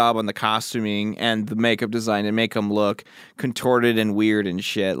solid job on the costuming and the makeup design and make them look contorted and weird and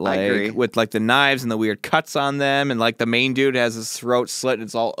shit. Like agree. with like the knives and the weird cuts on them, and like the main dude has his throat slit and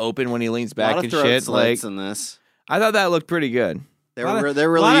it's all open when he leans A back lot of and throat shit. slits Like in this. I thought that looked pretty good. They're Lot of-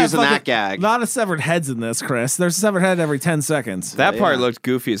 really lot of using that fucking- gag. A lot of severed heads in this, Chris. There's a severed head every 10 seconds. That part yeah. looked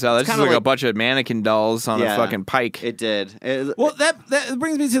goofy as hell. That's just kinda like a like- bunch of mannequin dolls on Yeah. a fucking pike. It did. Well, that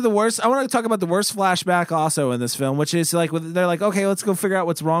brings me to the worst. I want to talk about the worst flashback also in this film, which is like they're like, okay, let's go figure out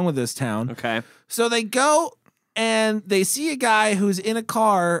what's wrong with this town. Okay. So they go and they see a guy who's in a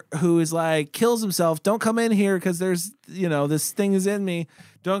car who is like kills himself. Don't come in here because there's this thing is in me.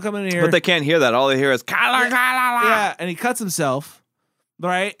 Don't come in here. But they can't hear that. All they hear is Yeah, and he cuts himself,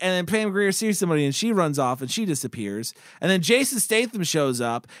 right? And then Pam Grier sees somebody and she runs off and she disappears. And then Jason Statham shows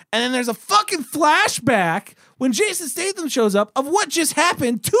up, and then there's a fucking flashback when Jason Statham shows up of what just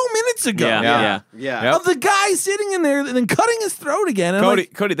happened 2 minutes ago. Yeah. yeah. Of the guy sitting in there and then cutting his throat again.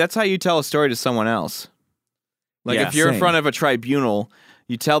 And Cody, that's how you tell a story to someone else. Like Yeah, if you're in same. front of a tribunal,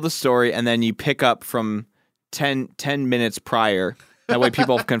 you tell the story and then you pick up from 10 minutes prior. That way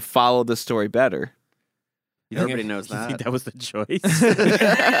people can follow the story better. Everybody knows You think that. that was the choice?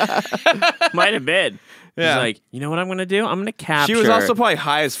 Might have been. Yeah. He's like, you know what I'm going to do? I'm going to capture. She was also probably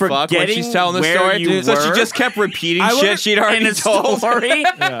high as fuck when Forgetting she's telling the where story. you So she were. just kept repeating I wonder- shit she'd in already a told. story,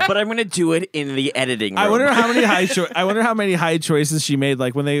 but I'm going to do it in the editing room. I wonder how many high choices she made.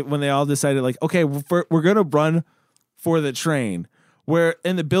 Like when they all decided, like, okay, we're gonna run for the train. Where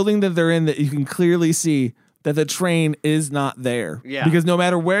in the building that they're in, that you can clearly see that the train is not there. Yeah. Because no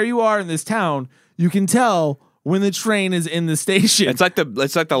matter where you are in this town, you can tell when the train is in the station. It's like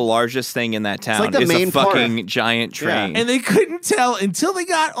the largest thing in that town. like the main a fucking giant train. And they couldn't tell until they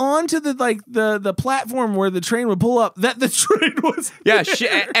got onto the platform where the train would pull up that the train was. Yeah,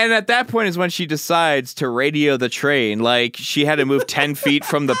 and at that point is when she decides to radio the train. Like she had to move 10 feet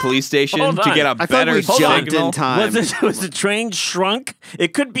from the police station to get a I better thought we jumped signal. in time. Was the train shrunk?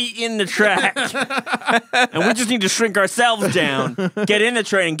 It could be in the track. And we just need to shrink ourselves down, get in the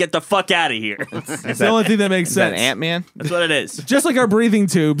train, and get the fuck out of here. It's the only thing that makes Is that sense. Ant-Man? That's what it is. Just like our breathing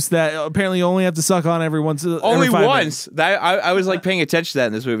tubes that apparently you only have to suck on every once. Only every 5 once. I was like paying attention to that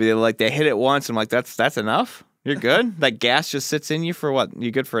in this movie. They hit it once. I'm like, that's enough. You're good. That gas just sits in you for what?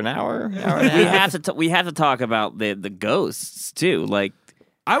 You good for an hour? Hour and a half? We have to talk about the ghosts too. Like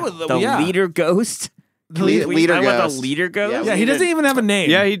I would the leader ghost. Leader I want ghost. the leader ghost. Yeah, he doesn't even have a name.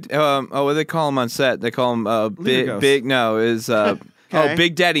 Yeah, he. What do they call him on set? They call him Big. No, is Okay.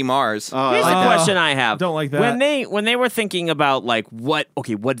 Big Daddy Mars. Here's the question I have. Don't like that. When they were thinking about like what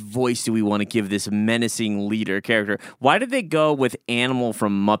voice do we want to give this menacing leader character? Why did they go with Animal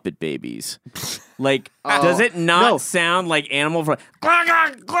from Muppet Babies? Like, does it not sound like Animal from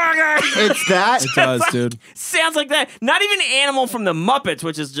It's that. It does, dude. sounds like that. Not even Animal from the Muppets,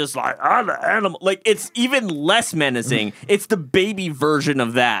 which is just like I'm the animal. Like it's even less menacing. It's the baby version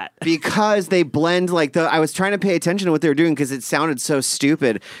of that. Because they blend I was trying to pay attention to what they were doing because it sounded so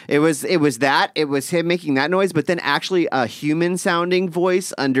stupid. It was him making that noise, but then actually a human sounding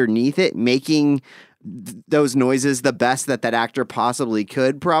voice underneath it making those noises the best that actor possibly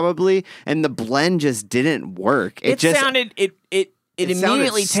could, probably, and the blend just didn't work. It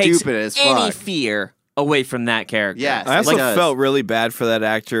immediately takes stupid as any fuck. fear away from that character. Yes. I also It does. felt really bad for that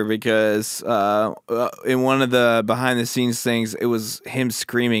actor because in one of the behind the scenes things, it was him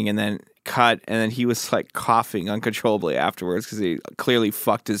screaming and then cut, and then he was like coughing uncontrollably afterwards because he clearly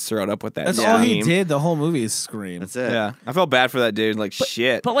fucked his throat up with that. That's scream. all he did. The whole movie is scream. That's it. Yeah, I felt bad for that dude. Like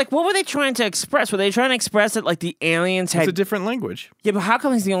shit. But like, what were they trying to express? Were they trying to express that like the aliens had? It's a different language. Yeah, but how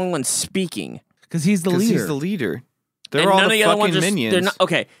come he's the only one speaking? Because he's the Because leader. he's the leader. They're And all none the of the other ones fucking are, minions. They're not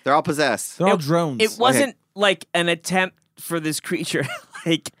okay. They're all possessed. They're all drones. It wasn't like an attempt for this creature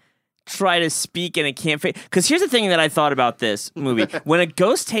like try to speak and it can't fit. Because here's the thing that I thought about this movie: when a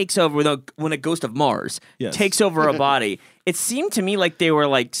ghost takes over, when a ghost of Mars takes over a body, it seemed to me like they were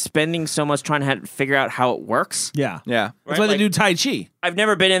like spending so much trying to figure out how it works. Yeah. Yeah. That's why they do Tai Chi. I've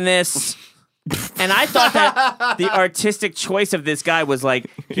never been in this. And I thought that the artistic choice of this guy was like,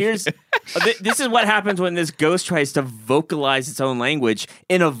 this is what happens when this ghost tries to vocalize its own language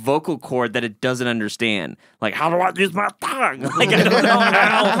in a vocal cord that it doesn't understand. Like, how do I use my tongue? Like, I don't know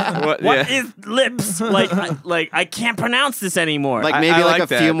how. What is lips? Like, I can't pronounce this anymore. Like maybe I like like a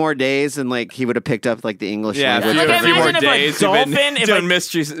that. few more days, and like he would have picked up like the English Yeah, language. Like, a few more imagine if a days we've been dolphin- if doing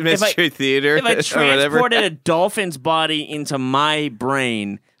I- mystery theater if I or whatever. transported a dolphin's body into my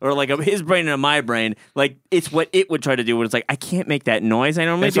brain, or like his brain into my brain, like it's what it would try to do. When it's like, I can't make that noise. I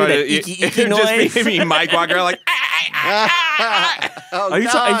normally do that icky noise. Just me, Mike Walker, like. Oh, Are you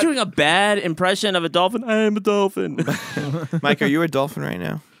God. doing a bad impression of a dolphin? I am a dolphin. Mike, are you a dolphin right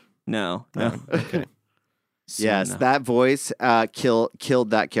now? No. Okay. Yes, no. that voice killed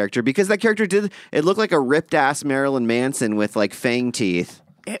that character because that character it looked like a ripped ass Marilyn Manson with like fang teeth.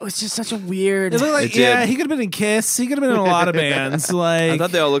 It was just such a weird. It looked like, It did. he could have been in Kiss. He could have been in a lot of bands. Like, I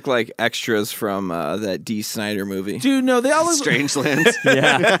thought they all looked like extras from that D. Snyder movie. dude, no, they all look. Strangeland.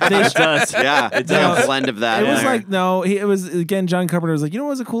 Yeah, it does. Yeah, it's like a blend of that. It was in there. like it was again. John Carpenter was like, you know, what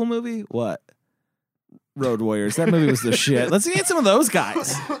was a cool movie? What? Road Warriors. That movie was the shit. Let's get some of those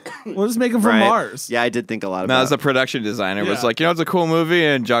guys. We'll just make them from Right. Mars. Yeah, I did think a lot No, about as the production designer was Yeah. like, you know, it's a cool movie,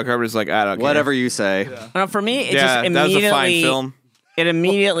 and John Carpenter's like, I don't care. whatever you say. For me, it Yeah, just that was a fine immediately. film. It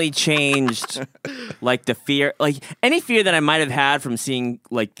immediately changed, like the fear, like any fear that I might have had from seeing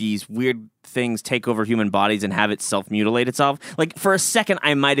like these weird things take over human bodies and have it self-mutilate itself. Like for a second,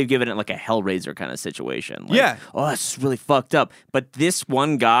 I might have given it like a Hellraiser kind of situation. Like, Yeah. oh, that's really fucked up. But this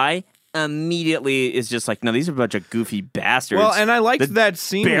one guy immediately is just like, no, these are a bunch of goofy bastards. Well, and I liked that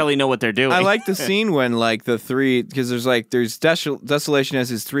scene. barely know what they're doing. I like the scene when like the three, because there's Desolation has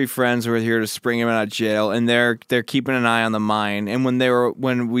his three friends who are here to spring him out of jail, and they're keeping an eye on the mine. And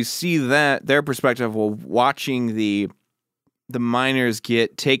when we see that their perspective, well, watching the miners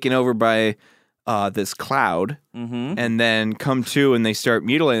get taken over by this cloud, and then come to and they start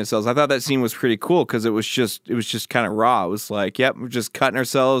mutilating themselves. I thought that scene was pretty cool because it was just kind of raw. It was like, yep, we're just cutting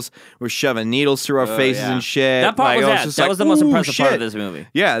ourselves, we're shoving needles through our faces yeah. and shit. that part Like, was I that. just That like, was the most ooh, impressive part of shit. this movie.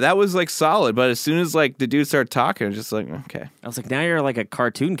 Yeah, that was like solid. But as soon as like the dude started talking, I was just like, okay. I was like, now you're like a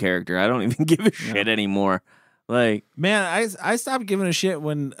cartoon character. I don't even give a shit anymore. Like, Man, I stopped giving a shit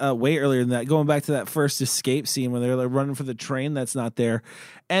when way earlier than that. Going back to that first escape scene when they're like running for the train that's not there,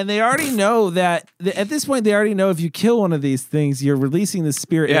 and they already know that at this point they already know if you kill one of these things, you're releasing the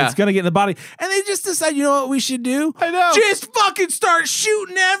spirit and it's gonna get in the body. And they just decide, you know what we should do? I know. Just fucking start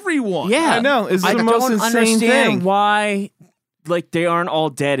shooting everyone. yeah, I know. It's the most don't insane understand thing. why, like, they aren't all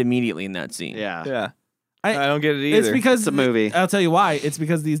dead immediately in that scene. Yeah. Yeah. I don't get it either. It's because It's a movie. I'll tell you why. It's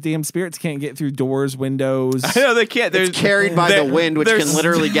because these damn spirits can't get through doors, windows. I know they can't. It's carried by the wind, which can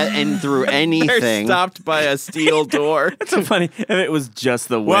literally get in through They're anything. stopped by a steel door. It's so funny if it was just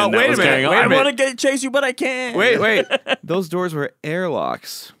the wind Well, that wait a was minute, carrying on. wait a I minute. want to chase you, but I can't. Wait. Those doors were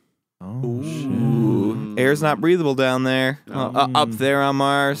airlocks. Oh, Ooh. Air's not breathable down there. Up there on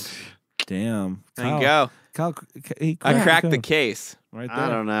Mars. damn. There you go. Kyle, he I cracked the code case. right there. I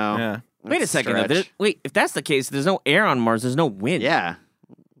don't know. Yeah. Wait a second. Though. Stretch. Wait, if that's the case, there's no air on Mars. There's no wind. Yeah.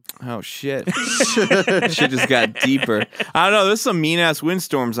 Oh shit! Shit just got deeper. I don't know. There's some mean ass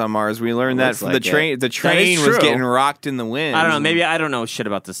windstorms on Mars. We learned that Looks from like the train. it. The train was true. getting rocked in the wind. I don't know. Maybe I don't know shit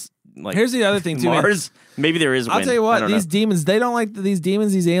about this. Like, Here's the other thing too. man. Mars. Maybe there is. I'll wind. tell you I what, don't these know. demons, they don't like these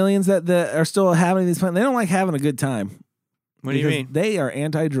demons, these aliens that are still having these planets. They don't like having a good time. What do you Because mean? They are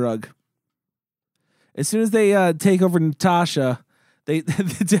anti-drug. As soon as they take over Natasha, they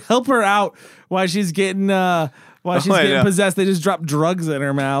to help her out while she's getting know. possessed, they just drop drugs in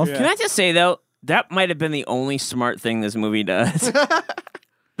her mouth. Can I just say though, that might have been the only smart thing this movie does.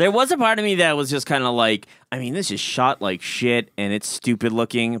 There was a part of me that was just kind of like, I mean, this is shot like shit and it's stupid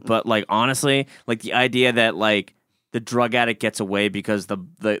looking, but like honestly, like the idea that like the drug addict gets away because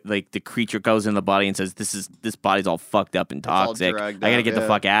the creature goes in the body and says this body's all fucked up and all toxic. I drugged gotta up, get the yeah.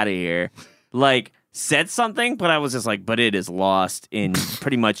 fuck out of here. Like said something, but I was just like, but it is lost in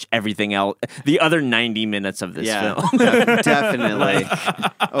pretty much everything else. The other 90 minutes of this film. Definitely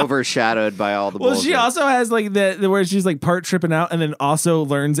overshadowed by all the Well, bullshit. she also has like the where she's like part tripping out and then also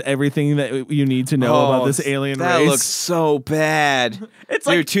learns everything that you need to know about this alien that race. looks so bad. It's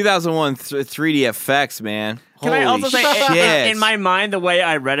Dude, like 2001 3D effects, man. Can I Holy also say, shit. in my mind, the way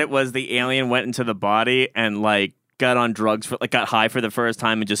I read it was the alien went into the body and like got on drugs for got high for the first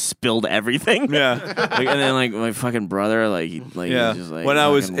time and just spilled everything. Yeah. Like, and then like my fucking brother, like Yeah. he's just like When I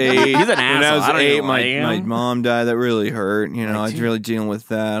was fucking- 8, he's an when asshole. I was don't 8, even my like him. mom died. That really hurt. You know, I was really dealing with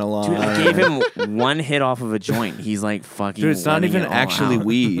that a lot. Dude, I gave him one hit off of a joint. He's like fucking. Dude, it's not letting even it all actually out.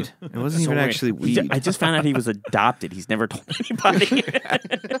 weed. It wasn't So even weird. actually He weed. I just found out he was adopted. He's never told anybody.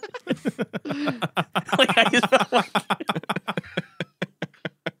 Like, I just felt like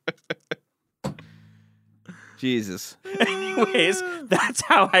Jesus. anyways, that's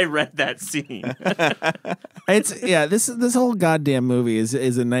how I read that scene. This whole goddamn movie is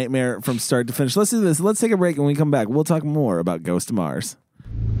a nightmare from start to finish. Let's do this. Let's take a break and when we come back, we'll talk more about Ghost of Mars.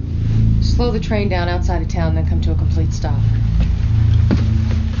 Slow the train down outside of town, then come to a complete stop.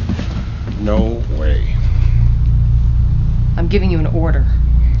 No way. I'm giving you an order.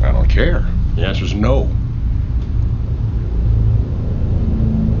 I don't care. The answer's no.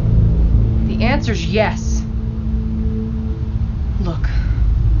 The answer's yes. Look,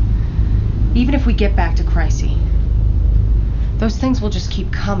 even if we get back to Chryse, those things will just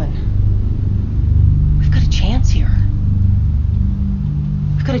keep coming. We've got a chance here.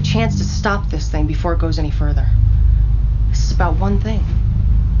 We've got a chance to stop this thing before it goes any further. This is about one thing.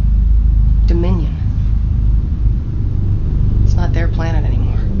 Dominion. It's not their planet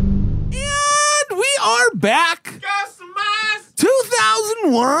anymore. And we are back. Ghost of Mars!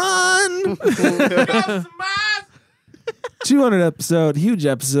 2001. Ghost of Mars! 200 episode, huge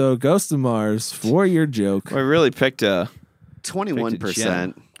episode, Ghost of Mars, 4-year joke. We really picked a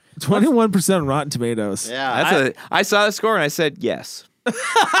 21%. 21% Rotten Tomatoes. Yeah. I saw the score and I said yes.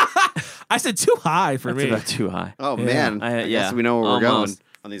 I said too high for That's me. about too high. Oh man. I yeah, guess we know where we're going almost.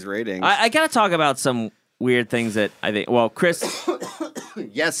 on these ratings. I gotta talk about some weird things that I think. Well, Chris,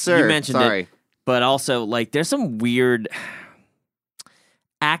 yes, sir. you mentioned Sorry. it, but also like there's some weird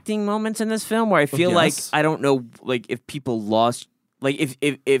acting moments in this film where I feel like Yes. I don't know, like if people lost, like if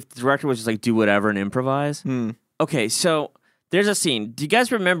the director was just like do whatever and improvise. Okay, so there's a scene. Do you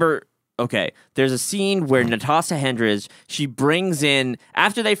guys remember? Okay, there's a scene where Natasha Hendricks, she brings in,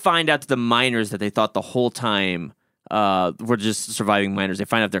 after they find out the miners that they thought the whole time were just surviving miners, they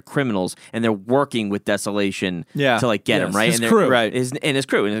find out they're criminals and they're working with Desolation Yeah. to like get Yes, him, right? his and they're- crew. Right. and his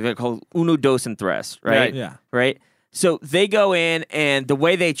crew, and they're called Uno, Dos, and Tres, right? Right. Yeah. Right? So they go in, and the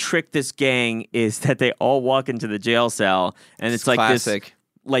way they trick this gang is that they all walk into the jail cell, and it's like classic. this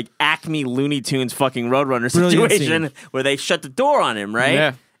like Acme Looney Tunes fucking Roadrunner Brilliant situation scene. where they shut the door on him, right?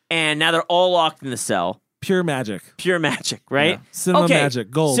 Yeah. And now they're all locked in the cell. Pure magic. Pure magic, right? Yeah. Cinema okay, magic,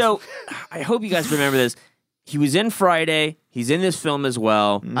 gold. So I hope you guys remember this. He was in Friday. He's in this film as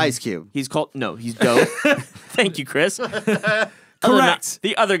well. Ice Cube. He's dope. Thank you, Chris. Correct.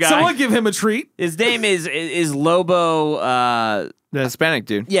 The other guy. Someone give him a treat. His name is Lobo. The Hispanic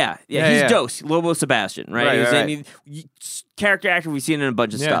dude. Yeah, he's Dose. Lobo Sebastian, right? Right. Character actor. We've seen in a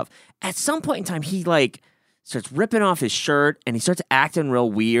bunch of stuff. At some point in time, he starts ripping off his shirt and he starts acting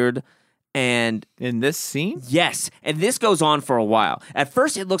real weird. And in this scene? Yes. And this goes on for a while. At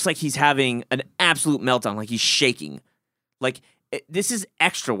first, it looks like he's having an absolute meltdown, like he's shaking. Like, this is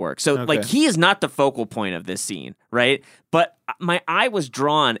extra work. So, he is not the focal point of this scene, right? But my eye was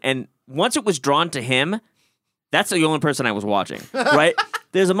drawn, and once it was drawn to him, that's the only person I was watching, right?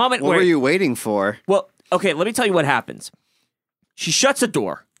 There's a moment What where... were you waiting for? Well, okay, let me tell you what happens. She shuts the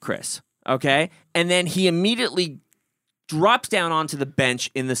door, Chris, okay? And then he immediately drops down onto the bench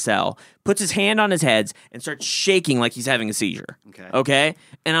in the cell, puts his hand on his head, and starts shaking like he's having a seizure. Okay?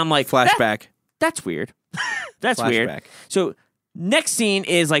 And I'm like... Flashback. That's weird. That's Flashback. weird. So... Next scene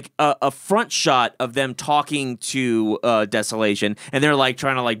is like a front shot of them talking to Desolation, and they're like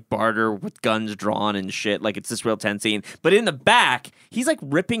trying to like barter with guns drawn and shit. Like it's this real tense scene. But in the back, he's like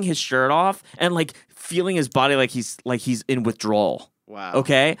ripping his shirt off and like feeling his body like he's in withdrawal. Wow.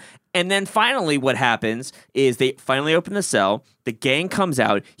 Okay. And then finally, what happens is they finally open the cell. The gang comes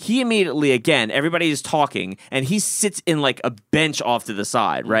out. He immediately, again, everybody is talking, and he sits in like a bench off to the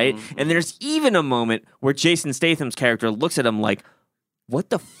side, right? Mm-hmm. And there's even a moment where Jason Statham's character looks at him like, "What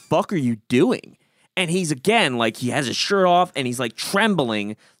the fuck are you doing?" And he's again like he has his shirt off, and he's like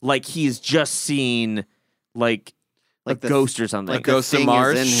trembling, like he's just seen like a ghost or something, like Ghost of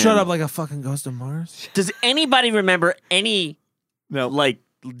Mars. Shut up, like a fucking Ghost of Mars. Does anybody remember any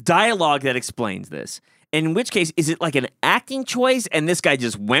dialogue that explains this? In which case, is it like an acting choice and this guy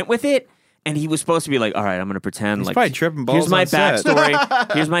just went with it? And he was supposed to be like, all right, I'm going to pretend He's like... probably tripping balls Here's my on set.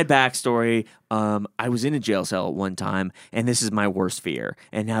 backstory. Here's my backstory. I was in a jail cell at one time, and this is my worst fear.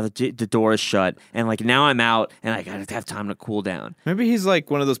 And now the door is shut, and like now I'm out, and I got to have time to cool down. Maybe he's like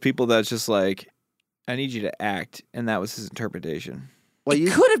one of those people that's just like, I need you to act. And that was his interpretation. Well,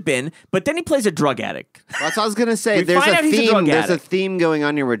 It could have been, but then he plays a drug addict. That's what I was gonna say. We There's find out a he's a theme. drug There's a addict. theme going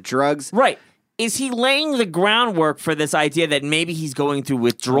on here with drugs. Right. Is he laying the groundwork for this idea that maybe he's going through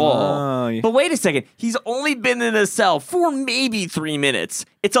withdrawal? Oh, yeah. But wait a second. He's only been in a cell for maybe 3 minutes.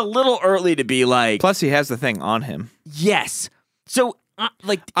 It's a little early to be like... Plus, he has the thing on him. Yes. So,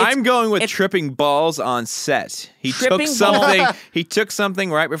 I'm going with tripping balls on set. He took something. He took something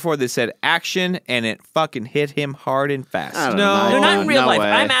right before they said action, and it fucking hit him hard and fast. No, not in real life.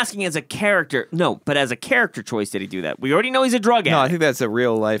 way. I'm asking as a character. No, but as a character choice, did he do that? We already know he's a drug addict. No, I think that's a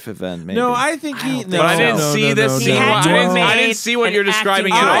real life event. Maybe. No, I think he... But I didn't see this scene. I didn't see what you're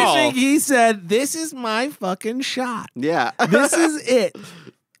describing at all. I think he said, "This is my fucking shot. Yeah. This is it.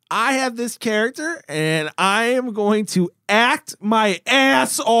 I have this character, and I am going to act my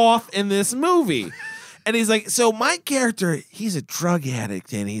ass off in this movie." And he's like, so my character, he's a drug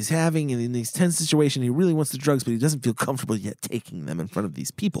addict, and he's having, in these tense situations, he really wants the drugs, but he doesn't feel comfortable yet taking them in front of these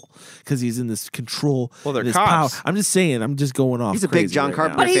people because he's in this control. Well, they're this cops. power. I'm just saying, I'm just going off. He's a crazy big John right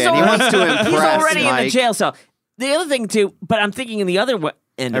Carpenter now. fan. He wants to impress. He's already in the Mike. jail cell. The other thing, too, but I'm thinking in the other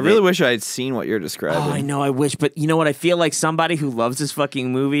end I of really it, wish I had seen what you're describing. Oh, I know, I wish. But you know what? I feel like somebody who loves this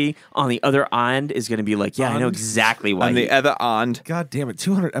fucking movie on the other end is going to be like, yeah, I know exactly why. On the other end. God damn it,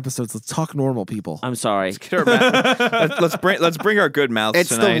 200 episodes. Let's talk normal, people. I'm sorry. Let's bring our good mouths It's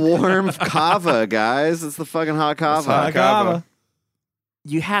tonight. the warm kava, guys. It's the fucking hot kava. hot kava.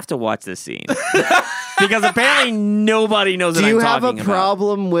 You have to watch this scene. Because apparently nobody knows Do what you I'm have a talking about.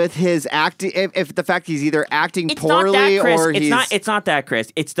 problem with his acting? If the fact he's either acting It's poorly not that, Chris. or It's he's not. It's not that,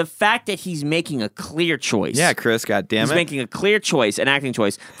 Chris. It's the fact that he's making a clear choice. Yeah, Chris, goddammit. He's making a clear choice, an acting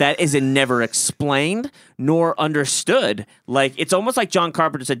choice that is never explained nor understood. Like it's almost like John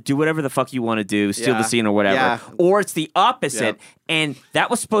Carpenter said, "Do whatever the fuck you want to do, steal the scene or whatever." Yeah. Or it's the opposite, Yep. and that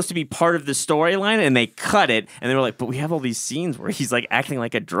was supposed to be part of the storyline, and they cut it, and they were like, "But we have all these scenes where he's like acting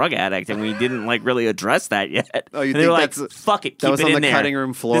like a drug addict, and we didn't like really address that yet." Oh, you and they were think like, that's "Fuck it, keep that was it on in the there." cutting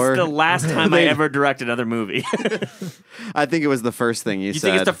room floor? This is the last time I ever direct another movie. I think it was the first thing you said. You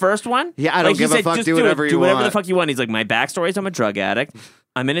think it's the first one? Yeah, I don't Like, he give a said, fuck. Just Do whatever you Do whatever the want. fuck you want. He's like, my backstory is I'm a drug addict.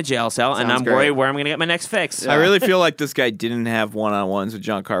 I'm in a jail cell, and Sounds I'm great. worried where I'm going to get my next fix. I really feel like this guy didn't have one-on-ones with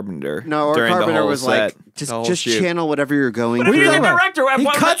John Carpenter. No, or during the Carpenter whole was set, like, the whole just shoot. channel whatever you're going But if through. you're the director, at He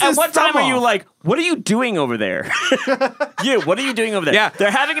what, cuts at his what time thumb are you off. like, what are you doing over there? What are you doing over there? Yeah.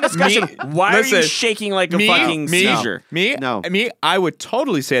 They're having a discussion. Why are you Listen, shaking like a fucking seizure? No. I would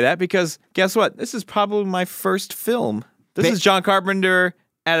totally say that because guess what? This is probably my first film. This is John Carpenter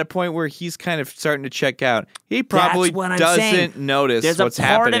at a point where he's kind of starting to check out. He probably That's what I'm doesn't saying. notice There's what's a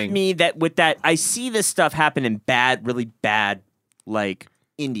part happening. of me that with that I see this stuff happen in bad, really bad, like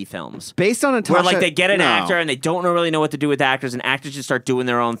indie films. Based on Natasha, Where like they get an no. actor and they don't really know what to do with actors, and actors just start doing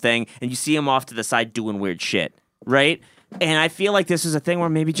their own thing, and you see them off to the side doing weird shit, right? And I feel like this is a thing where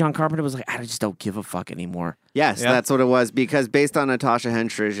maybe John Carpenter was like, I just don't give a fuck anymore. Yes, Yeah. that's what it was. Because based on Natasha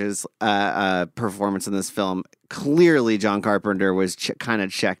Henstridge's performance in this film, clearly John Carpenter was kind of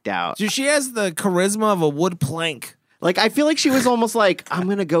checked out. Dude, she has the charisma of a wood plank. Like, I feel like she was almost like, I'm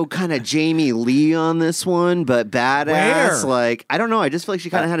going to go kind of Jamie Lee on this one, but badass. Where? Like, I don't know. I just feel like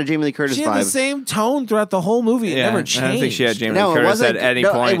she kind of had a Jamie Lee Curtis She had vibe. the same tone throughout the whole movie. It Yeah, never changed. I don't think she had Jamie No, Lee it Curtis wasn't. at any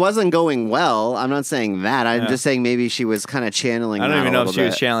no, point. it wasn't going well. I'm not saying that. I'm Yeah. just saying maybe she was kind of channeling. I don't that even a know if little she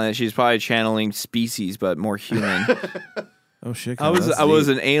was bit. channeling. She's probably channeling Species, but more human. Oh shit! I was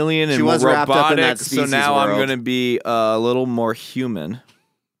an alien She and was more wrapped up in robotic, that so Species now I'm world. going to be a little more human.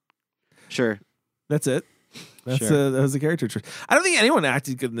 Sure. That's it. That was the character choice. I don't think anyone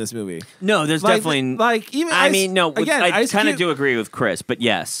acted good in this movie. No, there's definitely like even. I mean, no. Again, I Ice kind of Cube- do agree with Chris, but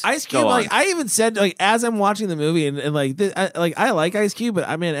yes, Ice go Cube, on. like I even said, like as I'm watching the movie, and like I like Ice Cube, but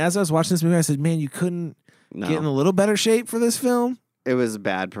I mean, as I was watching this movie, I said, man, you couldn't No. get in a little better shape for this film. It was a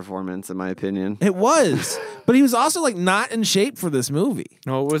bad performance, in my opinion. It was, but he was also like not in shape for this movie.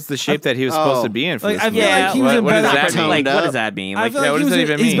 What was the shape that he was supposed to be in for Like, this I movie? feel like he was in what does better that mean? like, what up. does that mean? I Like, feel yeah, like what he does was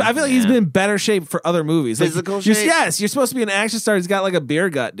that in- even he's- mean? I feel like he's been in better shape for other movies. Like, Physical you're- shape? Yes, you're supposed to be an action star. He's got like a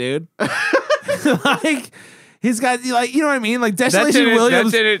beer gut, dude. Like he's got like you know what I mean? Like Desolation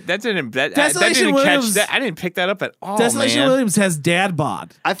Williams. That didn't Desolation catch Williams- that. I didn't pick that up at all, Desolation man. Williams has dad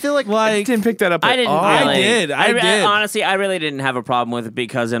bod. I feel like I didn't pick that up at I didn't. all. Really, I did. I did. Honestly, I really didn't have a problem with it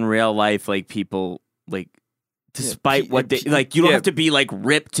because in real life, like people, like despite what they like, you don't have to be like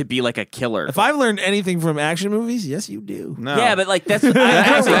ripped to be like a killer. If I've learned anything from action movies, yes, you do. No. Yeah, but like that's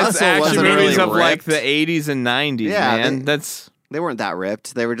That's Russell action wasn't movies really of like ripped. the 80s and 90s, Yeah, man. That's they weren't that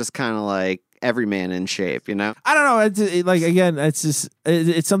ripped. They were just kind of like every man in shape, you know? I don't know. Like again, it's just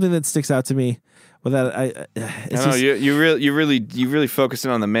it's something that sticks out to me. With that, I it's don't know, just, you really focusing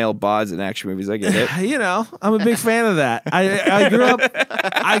on the male bods in action movies. I get it. you know, I'm a big fan of that. I grew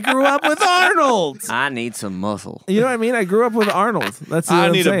up with Arnold. I need some muscle. You know what I mean? I grew up with Arnold. That's what I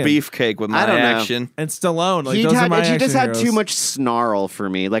I'm need saying. a beefcake with my I don't know. action. And Stallone. Like he those are my just action had heroes. too much snarl for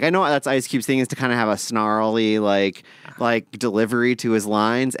me. Like I know that's Ice Cube's thing is to kind of have a snarly like delivery to his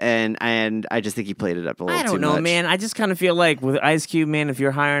lines, and I just think he played it up a little I too don't know, much. man. I just kind of feel like with Ice Cube, man, if you're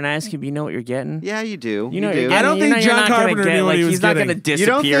hiring Ice Cube, you know what you're getting. Yeah, you do. You know, you what you're do. getting. I don't You think know you're John not gonna Carpenter get, knew what like, he was he's not going to getting. You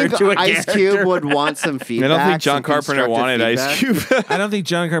don't disappear think to a Ice character. Cube would want some I feedback? don't think John some Carpenter wanted Ice constructive Cube. I don't think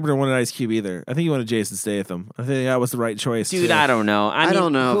John Carpenter wanted Ice Cube either. I think he wanted Jason Statham. I think that was the right choice. Dude, too. I don't know. I mean,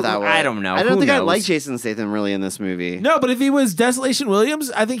 don't know who- if that was. I don't know. I don't Who think I knows? like Jason Statham really in this movie. No, but if he was Desolation Williams,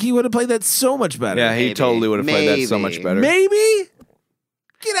 I think he would have played that so much better. Yeah, he Maybe. totally would have played that so much Maybe. better. Maybe.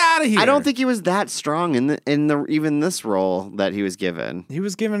 Get out of here. I don't think he was that strong in the even this role that he was given. He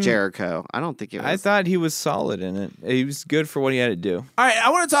was given Jericho. I don't think it was. I thought he was solid in it. He was good for what he had to do. All right,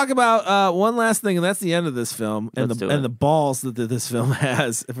 I want to talk about one last thing, and that's the end of this film, and Let's do the it. the balls that this film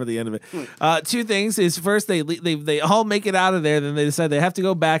has for the end of it. Two things is first they all make it out of there, then they decide they have to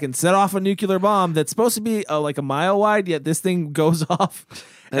go back and set off a nuclear bomb that's supposed to be like a mile wide, yet this thing goes off.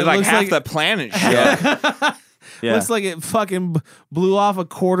 And It like looks half the planet shook. Yeah. Looks like it fucking blew off a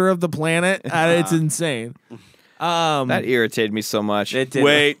quarter of the planet. It's insane. That irritated me so much. It did.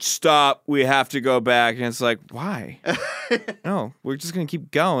 Wait, stop. We have to go back. And it's like, why? No, we're just going to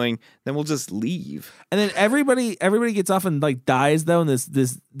keep going. Then we'll just leave. And then everybody gets off and like dies though in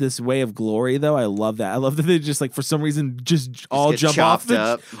this way of glory though. I love that. I love that they just like for some reason just all get jump off chopped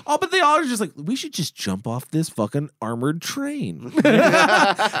up. Oh, but they all are just like we should just jump off this fucking armored train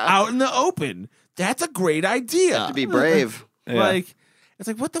out in the open. That's a great idea. to be brave. Like it's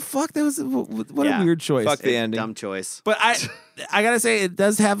like what the fuck? That was what Yeah. a weird choice. Fuck the ending. Dumb choice. But I gotta say it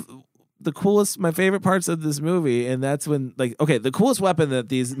does have the coolest, my favorite parts of this movie, and that's when like okay, the coolest weapon that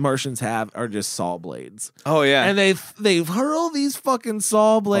these Martians have are just saw blades. Oh, yeah. And they hurl these fucking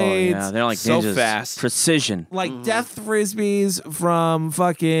saw Oh, blades yeah, they're like so ninjas. fast. Precision. like death frisbees from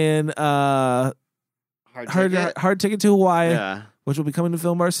fucking hard ticket to Hawaii, Yeah. which will be coming to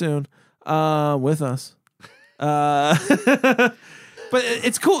Fillmore soon with us. But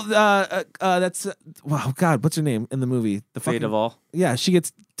it's cool. That's wow, God, what's her name in the movie? The Fate of all. Yeah, she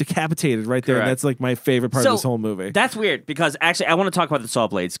gets decapitated right there. And Correct. that's like my favorite part of this whole movie. That's weird because actually I want to talk about the saw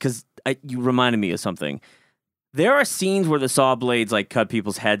blades because you reminded me of something. There are scenes where the saw blades like cut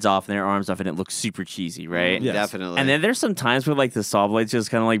people's heads off and their arms off, and it looks super cheesy, right? Yes. Definitely. And then there's some times where like the saw blades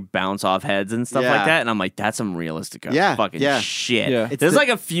just kind of like bounce off heads and stuff like that, and I'm like, that's some realistic fucking shit. Yeah. There's like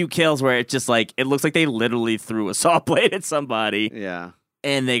a few kills where it just like it looks like they literally threw a saw blade at somebody. Yeah.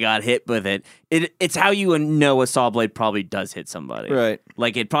 And they got hit with it. It's how you know a saw blade probably does hit somebody. Right.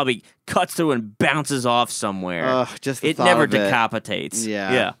 Like it probably cuts through and bounces off somewhere. Ugh, just the it thought never of it. decapitates.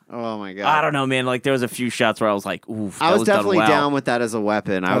 Yeah. Yeah. Oh my god. I don't know, man. Like there was a few shots where I was like, oof. I was done definitely well. down with that as a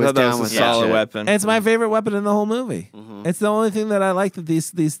weapon. I was thought that down was with a solid that shit. weapon. And it's my favorite weapon in the whole movie. It's the only thing that I like that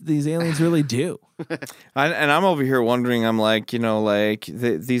these aliens really do. And I'm over here wondering, I'm like, like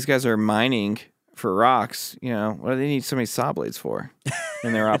these guys are mining for rocks. What do they need so many saw blades for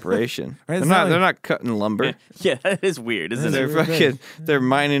in their operation? Right, they're it's not. not like- They're not cutting lumber. Yeah, that is weird, isn't They're it? They're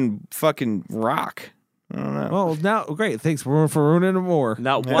mining fucking rock. I don't know. Well, now great. Thanks for ruining it more.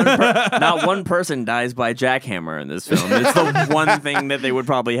 Not one person dies by jackhammer in this film. It's the one thing that they would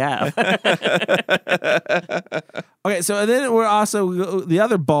probably have. Okay, so and then we're also the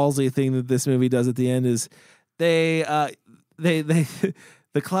other ballsy thing that this movie does at the end is they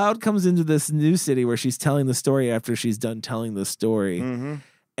the Cloud comes into this new city where she's telling the story after she's done telling the story,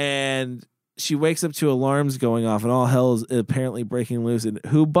 and she wakes up to alarms going off and all hell is apparently breaking loose. And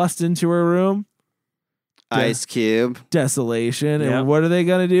who busts into her room? Ice Cube. Desolation. Yep. And what are they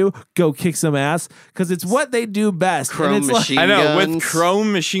gonna do? Go kick some ass because it's what they do best. Chrome and it's machine I know guns. with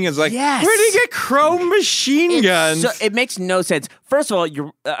chrome machine guns. Like, Yes. where do you get chrome machine guns? So, it makes no sense. First of all,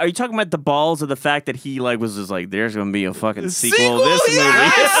 are you talking about the balls of the fact that he like was just like, there's gonna be a fucking sequel of this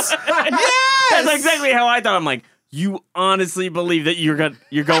yes! movie? Yes! That's exactly how I thought. I'm like, you honestly believe that you're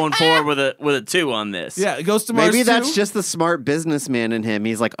going forward with a 2 on this? Yeah, it goes to Mars Maybe that's 2. just the smart businessman in him.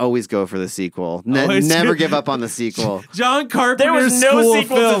 He's like, always go for the sequel. Always Never go- give up on the sequel. John Carpenter's There was no school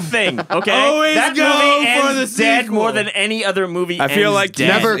sequel film. to Thing, okay? Always that go movie for ends the dead sequel. more than any other movie I feel ends like dead.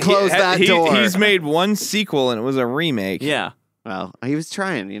 Never close that door. He's made one sequel and it was a remake. Yeah. Well, he was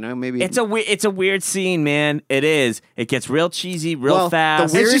trying, maybe. It's a weird scene, man. It is. It gets real cheesy, real Well, the fast.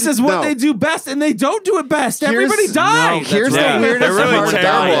 And she Weird- says what no. they do best, and they don't do it best. Here's- Everybody dies. Here's right. the weirdest They're really part about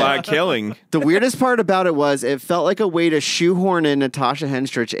terrible it. at killing. The weirdest part about it was it felt like a way to shoehorn in Natasha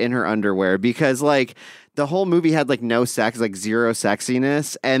Henstridge in her underwear because like the whole movie had like no sex, like zero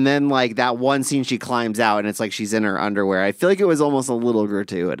sexiness, and then like that one scene she climbs out and it's like she's in her underwear. I feel like it was almost a little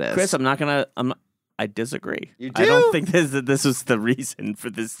gratuitous. Chris, I disagree. You I don't do? think this was the reason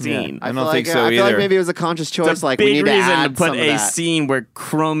for this scene. I feel don't think like, so I feel like either. maybe it was a conscious choice. It's a Like big we need to reason add to put some of a that. scene where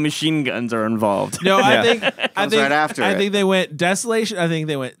chrome machine guns are involved. No, I Yeah. think Comes right after I it. think they went Desolation. I think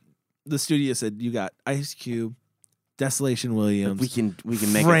they went. The studio said you got Ice Cube, Desolation Williams. we can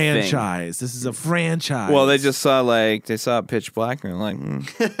make franchise. This is a franchise. Well, they saw Pitch Black and they're like,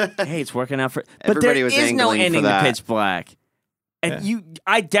 a thing. Hey, it's working out for. But Everybody there was is no angling for ending to that. Pitch Black. And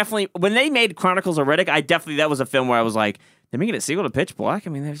I definitely when they made Chronicles of Riddick, that was a film where I was like, they're making a sequel to Pitch Black. I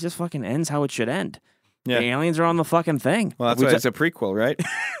mean, it just fucking ends how it should end. Yeah. The aliens are on the fucking thing. well, that's We why ju- it's a prequel, right?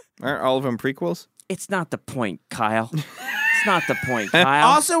 Aren't all of them prequels? It's not the point, Kyle. It's not the point, Kyle.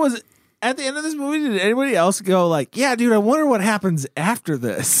 also was at the end of this movie. Did anybody else go like, "Yeah, dude, I wonder what happens after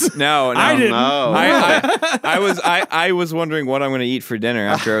this"? No, I didn't. No. I was wondering what I'm going to eat for dinner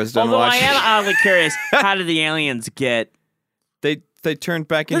after I was done Although watching. I am oddly curious, how did the aliens get? They turned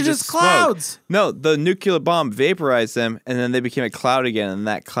back They're into just smoke. clouds. No, the nuclear bomb vaporized them, and then they became a cloud again, and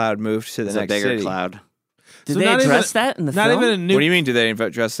that cloud moved to the It's a next bigger city. cloud. Did So they not address even- that in the Not film? even a new. What do you mean? Did they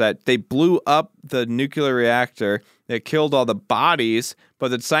address that? They blew up the nuclear reactor. They killed all the bodies,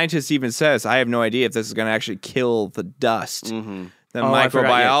 but the scientist even says, "I have no idea if this is going to actually kill the dust." Mm-hmm. The Oh, I forgot,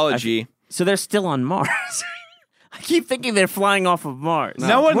 yeah. microbiology. So they're still on Mars. I keep thinking they're flying off of Mars.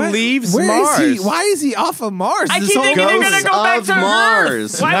 No one Where- leaves where Mars. Is he? Why is he off of Mars? I This keep whole thinking they're Ghosts going to go back of to Mars.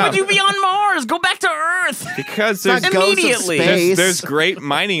 Earth. Why No. would you be on Mars? Go back to Earth. Because It's there's, not ghosts of immediately. space. there's great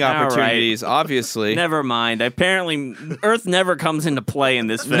mining All right. opportunities, obviously. Never mind. Apparently, Earth never comes into play in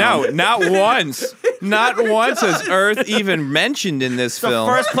this film. No, not once. Not once is Earth even mentioned in this The film.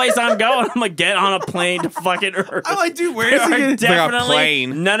 first place I'm going, I'm going to get on a plane to fucking Earth. I'm like, dude, where There is he are getting? definitely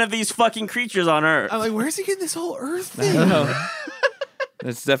plane. none of these fuking creatures on Earth. I'm like, where's he getting this whole Earth thing?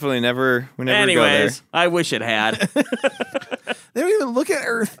 It's definitely we never go there. Anyways, I wish it had. They don't even look at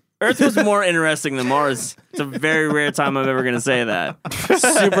Earth. Earth was more interesting than Mars. It's a very rare time I'm ever going to say that.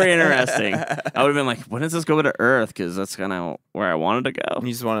 Super interesting. I would have been like, when does this go to Earth? Because that's kind of where I wanted to go.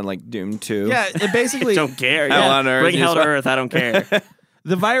 You just wanted like Doom 2. Yeah, it basically Don't care. Hell Yeah. on Earth, Bring you hell to just want- Earth. I don't care.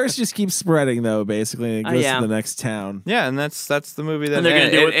 the virus just keeps spreading though. Basically, and it goes yeah. to the next town. Yeah, and that's the movie that And they're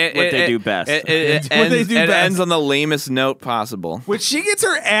gonna do what they do best. It What they ends, do it best. ends on the lamest note possible. When she gets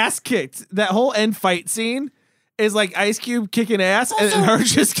her ass kicked, that whole end fight scene, is like Ice Cube kicking ass and her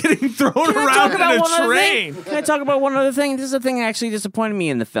just getting thrown around in a train. Can I talk about one other thing? This is the thing that actually disappointed me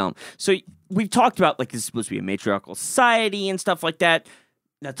in the film. So we've talked about like this is supposed to be a matriarchal society and stuff like that.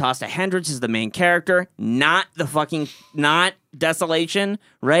 Natasha Hendricks is the main character, not Desolation,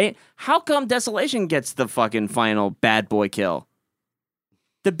 right? How come Desolation gets the fucking final bad boy kill?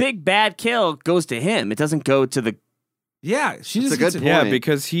 The big bad kill goes to him. It doesn't go to the. Yeah, she just a good gets point. Yeah,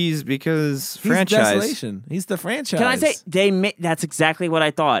 because franchise. Desolation. He's the franchise. Can I say that's exactly what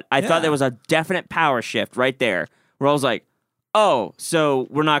I thought. I thought there was a definite power shift right there, where I was like, "Oh, so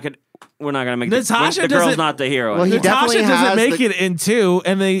we're not gonna make Natasha the girl's doesn't- not the hero." Well, he Natasha definitely doesn't has make the- it in 2,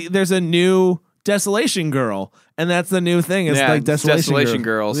 and there's a new Desolation girl, and that's the new thing. It's Yeah, like Desolation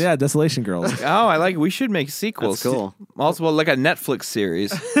Girls. Yeah, Desolation Girls. Oh, I like. We should make sequels. That's cool. Also, like a Netflix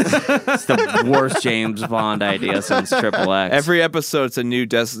series. It's the worst James Bond idea since Triple X. Every episode's a new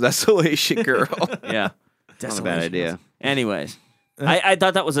Desolation Girl. Yeah, Not a bad idea. Anyways, I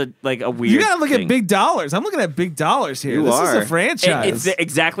thought that was a weird. You gotta look thing. at big dollars. I'm looking at big dollars here. You This is are. a franchise. It's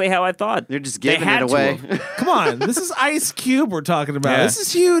exactly how I thought. You're just They giving had it to away. have. Come on, this is Ice Cube we're talking about. Yeah. This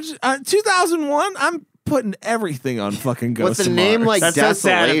is huge. 2001. I'm putting everything on fucking Ghost With a of name Mars. like That's so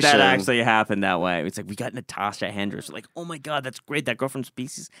sad if that Desolation. actually happened that way. It's like we got Natasha Hendricks. We're like, oh my god, that's great. That girl from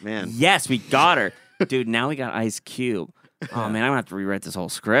Species. Man. Yes, we got her, dude. Now we got Ice Cube. Oh man, I'm gonna have to rewrite this whole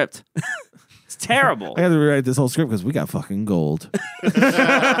script. It's terrible. I had to rewrite this whole script because we got fucking gold.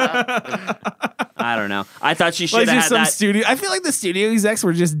 I don't know. I thought she should Like have just had some that. studio. I feel like the studio execs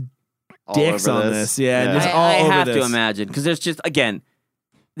were just All dicks over on this. Yeah, just all I over have this. to imagine because there's just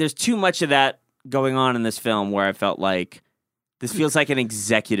there's too much of that going on in this film where I felt like this feels like an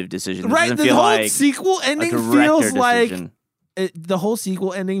executive decision. This Right, doesn't the feel whole like sequel a ending director feels like decision. the whole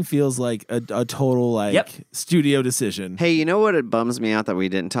sequel ending feels like a total like Yep. studio decision. Hey, you know what? It bums me out that we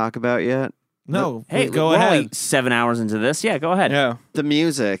didn't talk about yet. No, Hey, go we're ahead. only 7 hours into this. Yeah, go ahead. Yeah, The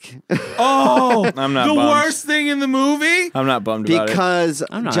music, Oh, I'm not the bummed. worst thing in the movie. I'm not bummed about it. because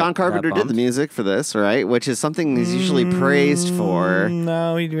I'm not John that Carpenter did the bummed. music for this, right? Which is something he's usually praised for.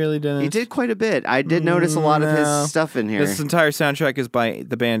 No, he really didn't. He did quite a bit. I did notice a lot of No. his stuff in here. This entire soundtrack is by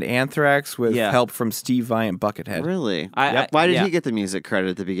the band Anthrax with Yeah. help from Steve Vai and Buckethead. Really? I- Why did yeah. he get the music credit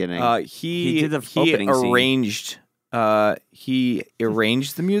at the beginning? He did the opening scene. arranged. He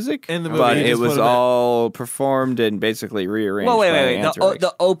arranged the music In the movie, but he it just was put 'em in. all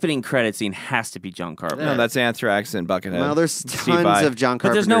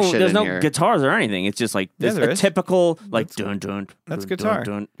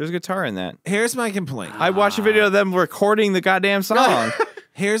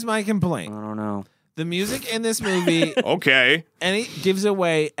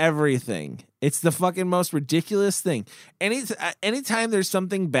It's the fucking most ridiculous thing. Anytime there's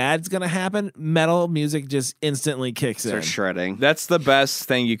something bad's gonna happen, metal music just instantly kicks in. Start shredding. That's the best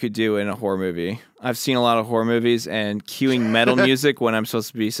thing you could do in a horror movie. I've seen a lot of horror movies, and cueing metal music when I'm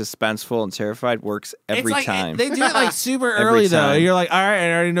supposed to be suspenseful and terrified works every it's like, time. They do it like super Every early though. time. You're like, all right,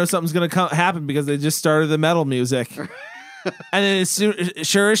 I already know something's gonna happen because they just started the metal music. And then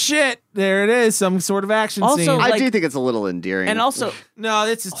sure as shit, there it is, some sort of action Also, scene. I do think it's a little endearing. And also, no,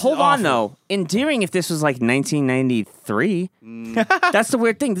 it's just hold awful. on though. Endearing if this was like 1993. That's the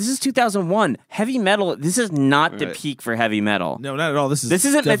weird thing. This is 2001. Heavy metal. This is not the peak for heavy metal. No, not at all. This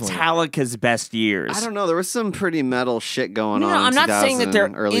isn't definitely- Metallica's best years. I don't know. There was some pretty metal shit going No, on. I'm in not saying that there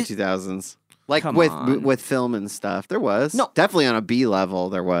 2000, early is- 2000s. Like Come with on. with film and stuff. There was. No. Definitely on a B level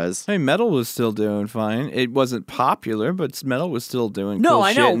there was. I mean, metal was still doing fine. It wasn't popular, but metal was still doing No, cool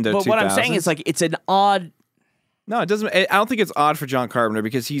I shit know. in the But what I'm 2000s. saying is like it's an odd. No, it doesn't. I don't think it's odd for John Carpenter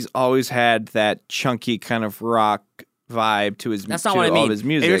because he's always had that chunky kind of rock vibe to his. That's not to what I all mean. of his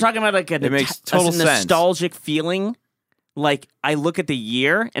music. If you're talking about like It makes total a sense. nostalgic feeling. Like I look at the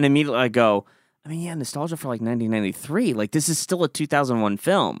year and immediately I go, I mean, yeah, nostalgia for like 1993. Like this is still a 2001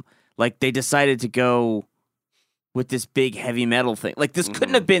 film. Like they decided to go with this big heavy metal thing. Like this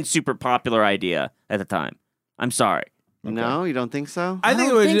couldn't have been super popular idea at the time. I'm sorry. No, you don't think so? I think it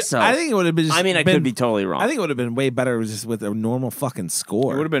don't would. think so. I think it would have been. I mean, I could be totally wrong. I think it would have been way better just with a normal fucking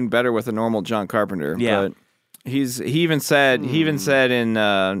score. It would have been better with a normal John Carpenter. Yeah. But he even said in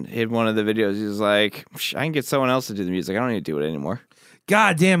one of the videos, he was like, I can get someone else to do the music. I don't need to do it anymore.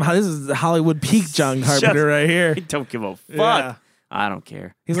 God damn, this is the Hollywood peak John Carpenter right here. I don't give a fuck. Yeah. I don't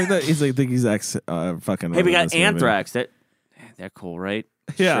care. He's like the execs fucking. Hey, we got this movie. Anthrax. They're cool, right?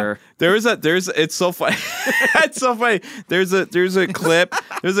 Yeah. Sure. It's so funny. It's so funny. There's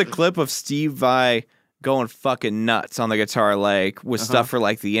a clip of Steve Vai going fucking nuts on the guitar, like with stuff for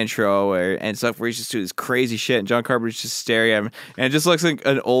like the intro and stuff where he's just doing this crazy shit, and John Carpenter's just staring at him, and it just looks like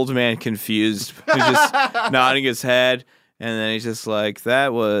an old man confused who's just nodding his head, and then he's just like,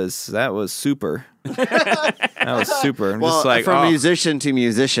 "That was super." That was super. I'm Well, just like, from musician to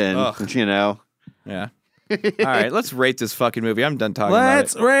musician, you know. Yeah. All right, let's rate this fucking movie. I'm done talking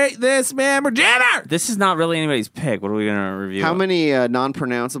Let's about it. rate this Mammer Jammer. This is not really anybody's pick. What are we going to review? How many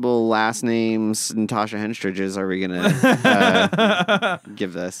non-pronounceable last names Natasha Henstridges are we gonna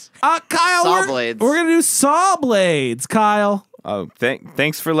give this? Kyle, Saw we're Blades. gonna do Saw Blades. Kyle, Oh,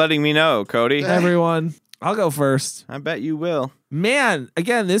 thanks for letting me know, Cody. everyone, I'll go first. I bet you will. Man,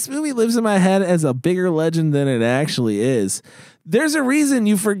 again, this movie lives in my head as a bigger legend than it actually is. There's a reason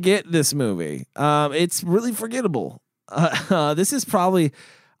you forget this movie. It's really forgettable. This is probably,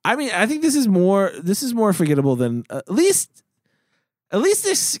 I think this is more forgettable than at least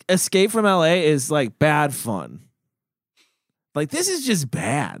this Escape from LA is like bad fun. Like this is just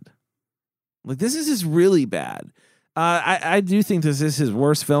bad. Like this is just really bad. I do think this is his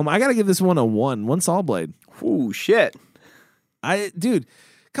worst film. I got to give this one a 1. One Saw Blade. Ooh, shit. Dude,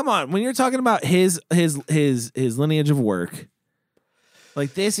 come on. When you're talking about his lineage of work,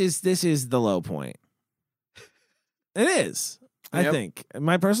 like this is the low point. It is. I think.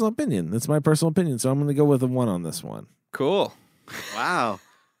 My personal opinion. That's my personal opinion. So I'm going to go with a 1 on this one. Cool. Wow.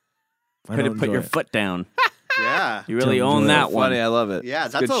 Way to put your foot down. Yeah. You really own that one. Funny, I love it. Yeah,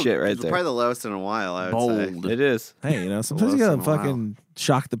 It's good shit right there. Probably the lowest in a while, I would Bold. say. It is. Hey, sometimes you Less got to than a while. fucking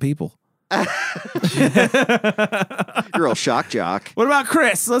shock the people. You're a shock jock. What about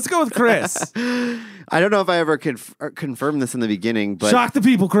Chris? Let's go with Chris. I don't know if I ever confirmed this in the beginning, but Shock the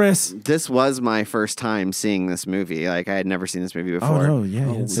people, Chris. this was my first time seeing this movie. Like, I had never seen this movie before. Oh, no.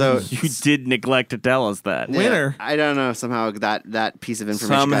 Yeah. So You did neglect to tell us that. yeah, Winner. I don't know. Somehow that piece of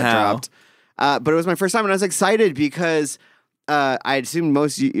information got Somehow. dropped. But it was my first time, and I was excited because I assumed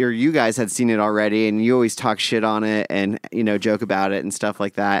most you guys had seen it already, and you always talk shit on it and joke about it and stuff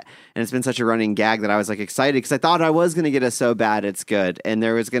like that. And it's been such a running gag that I was like excited because I thought I was going to get a so bad it's good, and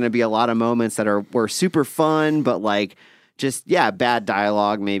there was going to be a lot of moments that were super fun, but like just bad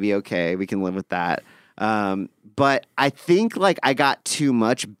dialogue. Maybe okay, we can live with that. But I think like I got too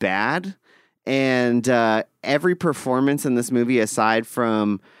much bad, and every performance in this movie aside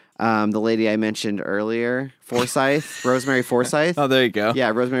from the lady I mentioned earlier, Rosemary Forsyth. Oh, there you go. Yeah,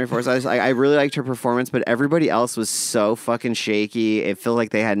 Rosemary Forsyth. I really liked her performance, but everybody else was so fucking shaky. It felt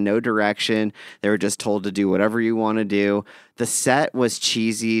like they had no direction. They were just told to do whatever you want to do. The set was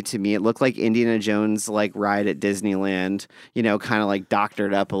cheesy to me. It looked like Indiana Jones like ride at Disneyland, kind of like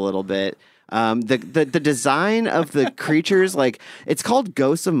doctored up a little bit. The design of the creatures, like it's called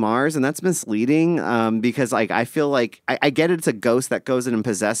Ghosts of Mars, and that's misleading because like I feel like I get it's a ghost that goes in and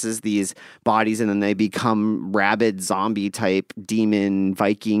possesses these bodies, and then they become rabid zombie type demon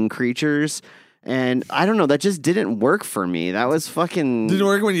Viking creatures. And I don't know, that just didn't work for me. That was fucking Didn't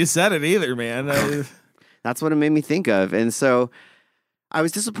work when you said it either, man. That's what it made me think of, and so I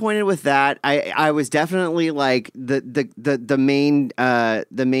was disappointed with that. I was definitely like the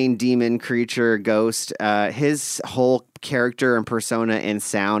main demon creature ghost. His whole character and persona and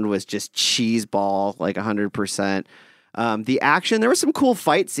sound was just cheeseball, like 100%. The action, there were some cool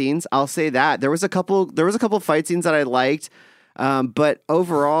fight scenes. I'll say that there was a couple fight scenes that I liked, but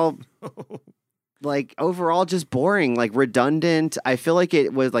overall. Overall just boring, like redundant. I feel like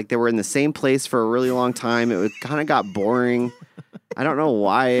it was like they were in the same place for a really long time. It kind of got boring. I don't know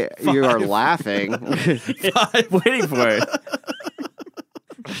why you are laughing. Waiting for it.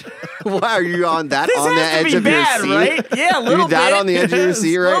 Why are you on that This on the has to edge be of bad, your seat? right? Yeah, a little you that bit. on the edge of your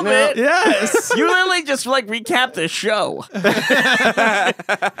seat right Little now? bit. Yes. You literally just like recap the show.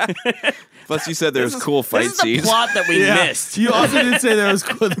 Plus, you said there was cool fight This is the scenes. plot that we missed. You also did say there was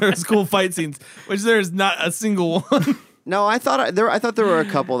cool fight scenes, which there's not a single one. No, I thought there were a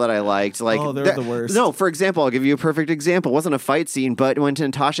couple that I liked. Like, Oh, they were the worst. No, for example, I'll give you a perfect example. It wasn't a fight scene, but when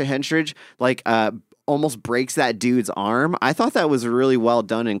Natasha Henstridge almost breaks that dude's arm, I thought that was really well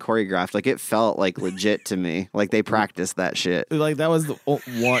done and choreographed. Like, it felt like legit to me. Like they practiced that shit. Like that was the one.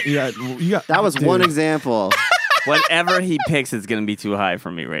 You got That was dude. one example. Whatever he picks is going to be too high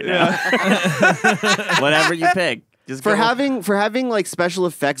for me right now. Whatever you pick. Just For go. having like special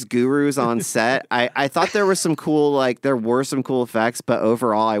effects gurus on set, I thought there were some cool effects, but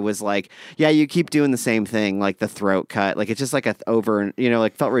overall I was like, yeah, you keep doing the same thing, like the throat cut, like it's just like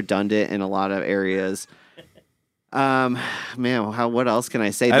felt redundant in a lot of areas. Man, what else can I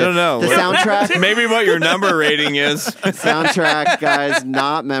say? I don't know. The soundtrack, Maybe what your number rating is. soundtrack, guys,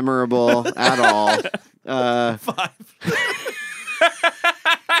 not memorable at all. 5.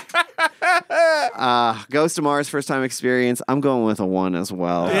 Ghost of Mars, first time experience. I'm going with a 1 as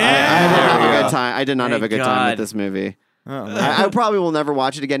well. Yeah. I didn't have a good time. I did not have a Thank good time with God. this movie. Oh, I probably will never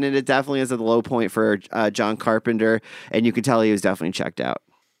watch it again, and it definitely is at the low point for John Carpenter, and you could tell he was definitely checked out.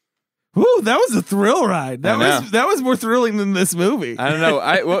 Woo, that was a thrill ride. I know. That was more thrilling than this movie. I don't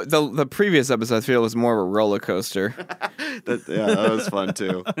know. The previous episode I feel was more of a roller coaster. That was fun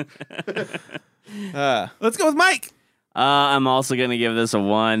too. Let's go with Mike. I'm also gonna give this a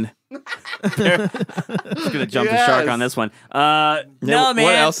 1. Just gonna jump the shark on this one. No, man.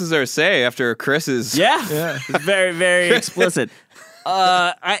 What else is there to say after Chris's? Yeah. It's very, very explicit.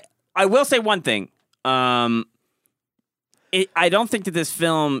 I will say one thing. I don't think that this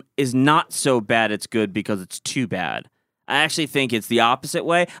film is not so bad it's good because it's too bad. I actually think it's the opposite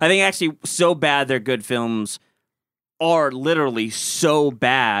way. I think actually so bad they're good films are literally so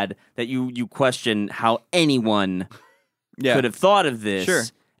bad that you question how anyone could have thought of this. Sure.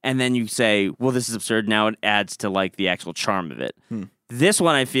 And then you say, well, this is absurd. Now it adds to like the actual charm of it. This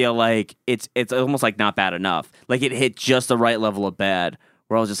one, I feel like it's almost like not bad enough. Like it hit just the right level of bad.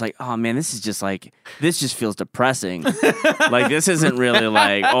 Where I was just like, oh man, this just feels depressing. Like this isn't really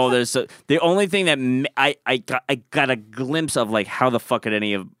like, the only thing that I got a glimpse of like how the fuck could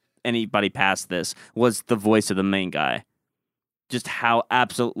anybody pass this was the voice of the main guy. Just how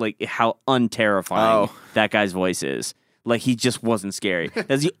how unterrifying that guy's voice is. Like he just wasn't scary.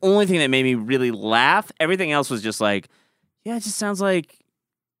 That's the only thing that made me really laugh. Everything else was just like, yeah, it just sounds like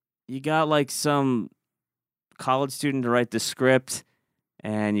you got like some college student to write the script.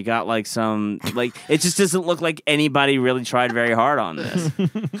 And you got like some, like, it just doesn't look like anybody really tried very hard on this.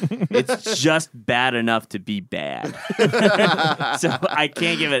 It's just bad enough to be bad. So I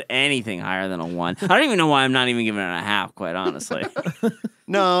can't give it anything higher than a 1. I don't even know why I'm not even giving it a half, quite honestly.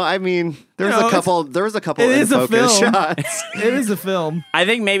 No, I mean, there was a couple It in is a focus film. shots. It is a film. I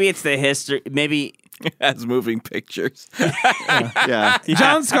think maybe it's the history, maybe... As moving pictures. Yeah.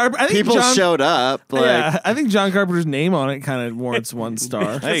 John Carpenter. People showed up. Like, yeah, I think John Carpenter's name on it kind of warrants 1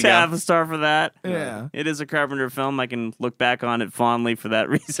 star. Just half a star for that. Yeah. It is a Carpenter film. I can look back on it fondly for that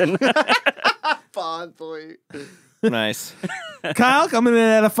reason. fondly. Nice. Kyle, coming in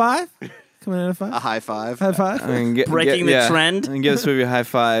at a 5? Coming in at a 5? A high five. High five? Breaking the trend. And give this movie a high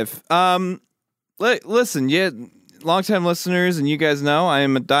 5. Listen, longtime listeners, and you guys know I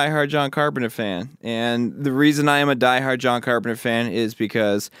am a diehard John Carpenter fan. And the reason I am a diehard John Carpenter fan is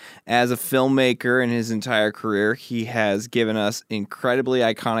because as a filmmaker in his entire career, he has given us incredibly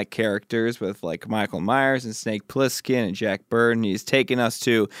iconic characters with like Michael Myers and Snake Plissken and Jack Burton. He's taken us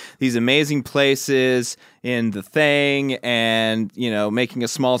to these amazing places in The Thing and, making a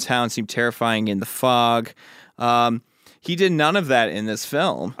small town seem terrifying in The Fog. He did none of that in this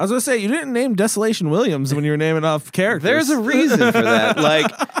film. I was going to say, you didn't name Desolation Williams when you were naming off characters. There's a reason for that.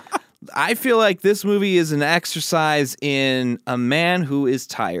 Like, I feel like this movie is an exercise in a man who is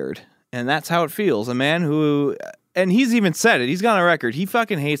tired. And that's how it feels. A man who, and he's even said it, he's got on record, he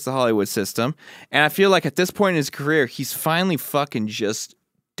fucking hates the Hollywood system. And I feel like at this point in his career, he's finally fucking just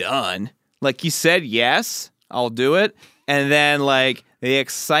done. Like, he said, yes, I'll do it. And then, like, the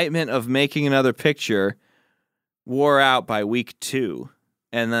excitement of making another picture wore out by week 2.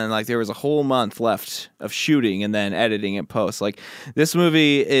 And then like there was a whole month left of shooting and then editing and post. Like this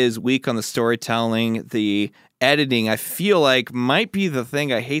movie is weak on the storytelling. The editing I feel like might be the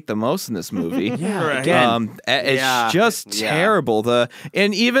thing I hate the most in this movie. Again. It's just terrible.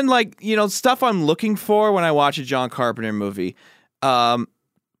 And even like, stuff I'm looking for when I watch a John Carpenter movie.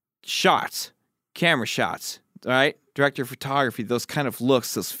 Shots, camera shots, all right? Director of photography, those kind of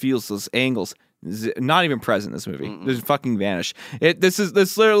looks, those feels, those angles. Not even present in this movie. There's fucking vanish. This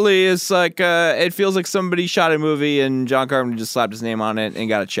literally is like it feels like somebody shot a movie and John Carpenter just slapped his name on it and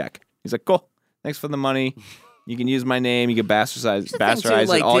got a check. He's like, cool, thanks for the money. You can use my name. You can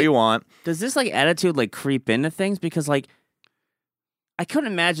bastardize it all you want. Does this like attitude like creep into things? Because like I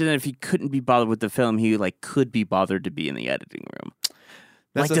couldn't imagine that if he couldn't be bothered with the film, he like could be bothered to be in the editing room.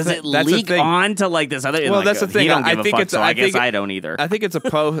 That's like, does it leak on to like this other? Well, like, that's the thing. He don't give I think a fuck, it's. so I guess think, I don't either. I think it's a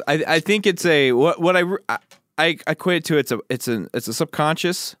post. I think it's a what I equate it to. It's a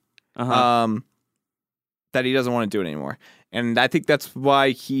subconscious that he doesn't want to do it anymore, and I think that's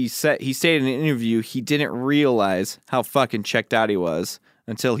why he stated in an interview he didn't realize how fucking checked out he was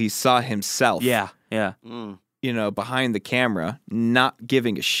until he saw himself. Yeah. Behind the camera, not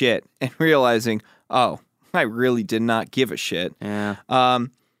giving a shit, and realizing, oh, I really did not give a shit. Yeah.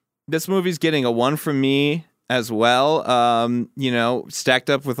 This movie's getting a 1 from me as well. Stacked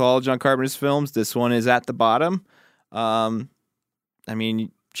up with all John Carpenter's films, this one is at the bottom. I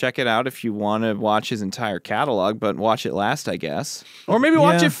mean, check it out if you want to watch his entire catalog, but watch it last, I guess. Or maybe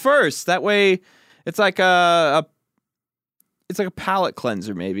watch it first. That way, It's like a palate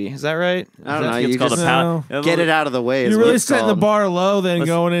cleanser, maybe. Is that right? I don't know. It's You called just a palate. get it out of the way. You're really setting the bar low, then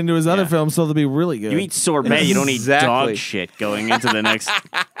Listen, going into his other films, so they'll be really good. You eat sorbet, you don't eat Exactly. dog shit going into the next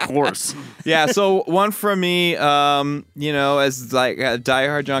course. Yeah, so one from me, as like a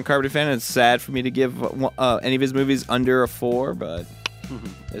diehard John Carpenter fan, it's sad for me to give any of his movies under a 4, but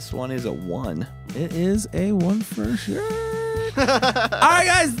this one is a 1. It is a 1 for sure. All right,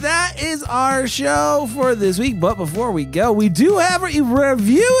 guys, that is our show for this week. But before we go, we do have a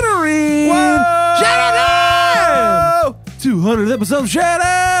review to read. Whoa! Shout out! 200th episode shout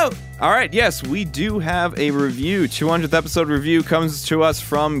out! All right, yes, we do have a review. 200th episode review comes to us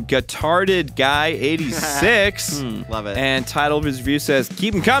from Guitarded Guy 86. Love it. And title of his review says,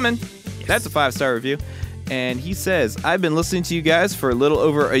 "Keep 'em coming." That's a 5-star review. And he says, "I've been listening to you guys for a little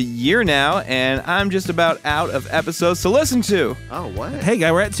over a year now, and I'm just about out of episodes to listen to. Oh, what? Hey,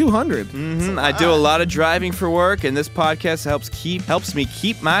 guy, we're at 200. I do a lot of driving for work, and this podcast helps me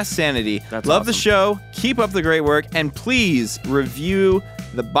keep my sanity. That's Love the awesome. show. Keep up the great work, and please review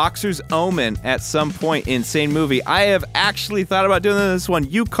The Boxer's Omen at some point. Insane movie. I have actually thought about doing this one.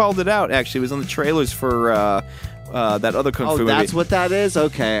 You called it out, actually. It was on the trailers for that other Kung Fu movie. Oh, that's what that is?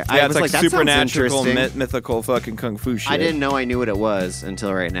 Okay. Yeah, I it's was like like, that sounds supernatural, interesting. mythical fucking Kung Fu shit. I didn't know I knew what it was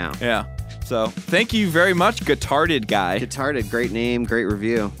until right now. Yeah. So, thank you very much, Guitarded Guy. Guitarded, great name, great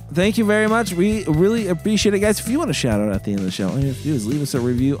review. Thank you very much. We really appreciate it, guys. If you want a shout out at the end of the show, all you have to do is leave us a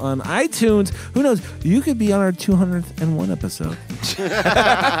review on iTunes. Who knows? You could be on our 201 episode.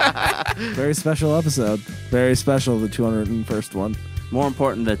 Very special episode. Very special, the 201st one. More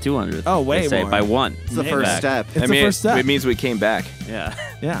important than 200. Oh, way They say more. by 1. It's the first step. It's the first step. It means we came back. Yeah.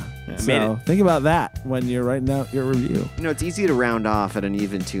 Yeah. Made So think about that when you're writing out your review. You know, it's easy to round off at an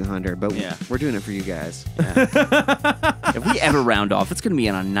even 200, but Yeah. we're doing it for you guys. If we ever round off, it's going to be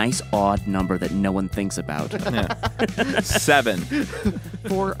on a nice odd number that no one thinks about. 7.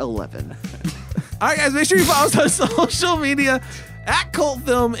 411. All right, guys, make sure you follow us on social media at Cult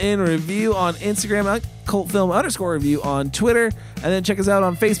Film in Review on Instagram, at Cult Film _review on Twitter, and then check us out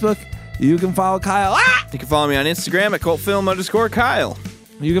on Facebook. You can follow Kyle at. You can follow me on Instagram at cultfilm_Kyle.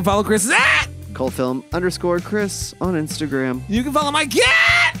 You can follow Chris at. Cultfilm_Chris on Instagram. You can follow Mike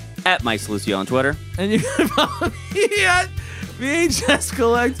at. At Mike Saluccio on Twitter. And you can follow me at VHS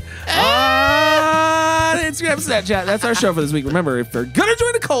Collect on Instagram, Snapchat. That's our show for this week. Remember, if you're going to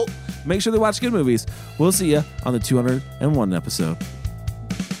join a cult, make sure to watch good movies. We'll see you on the 201 episode.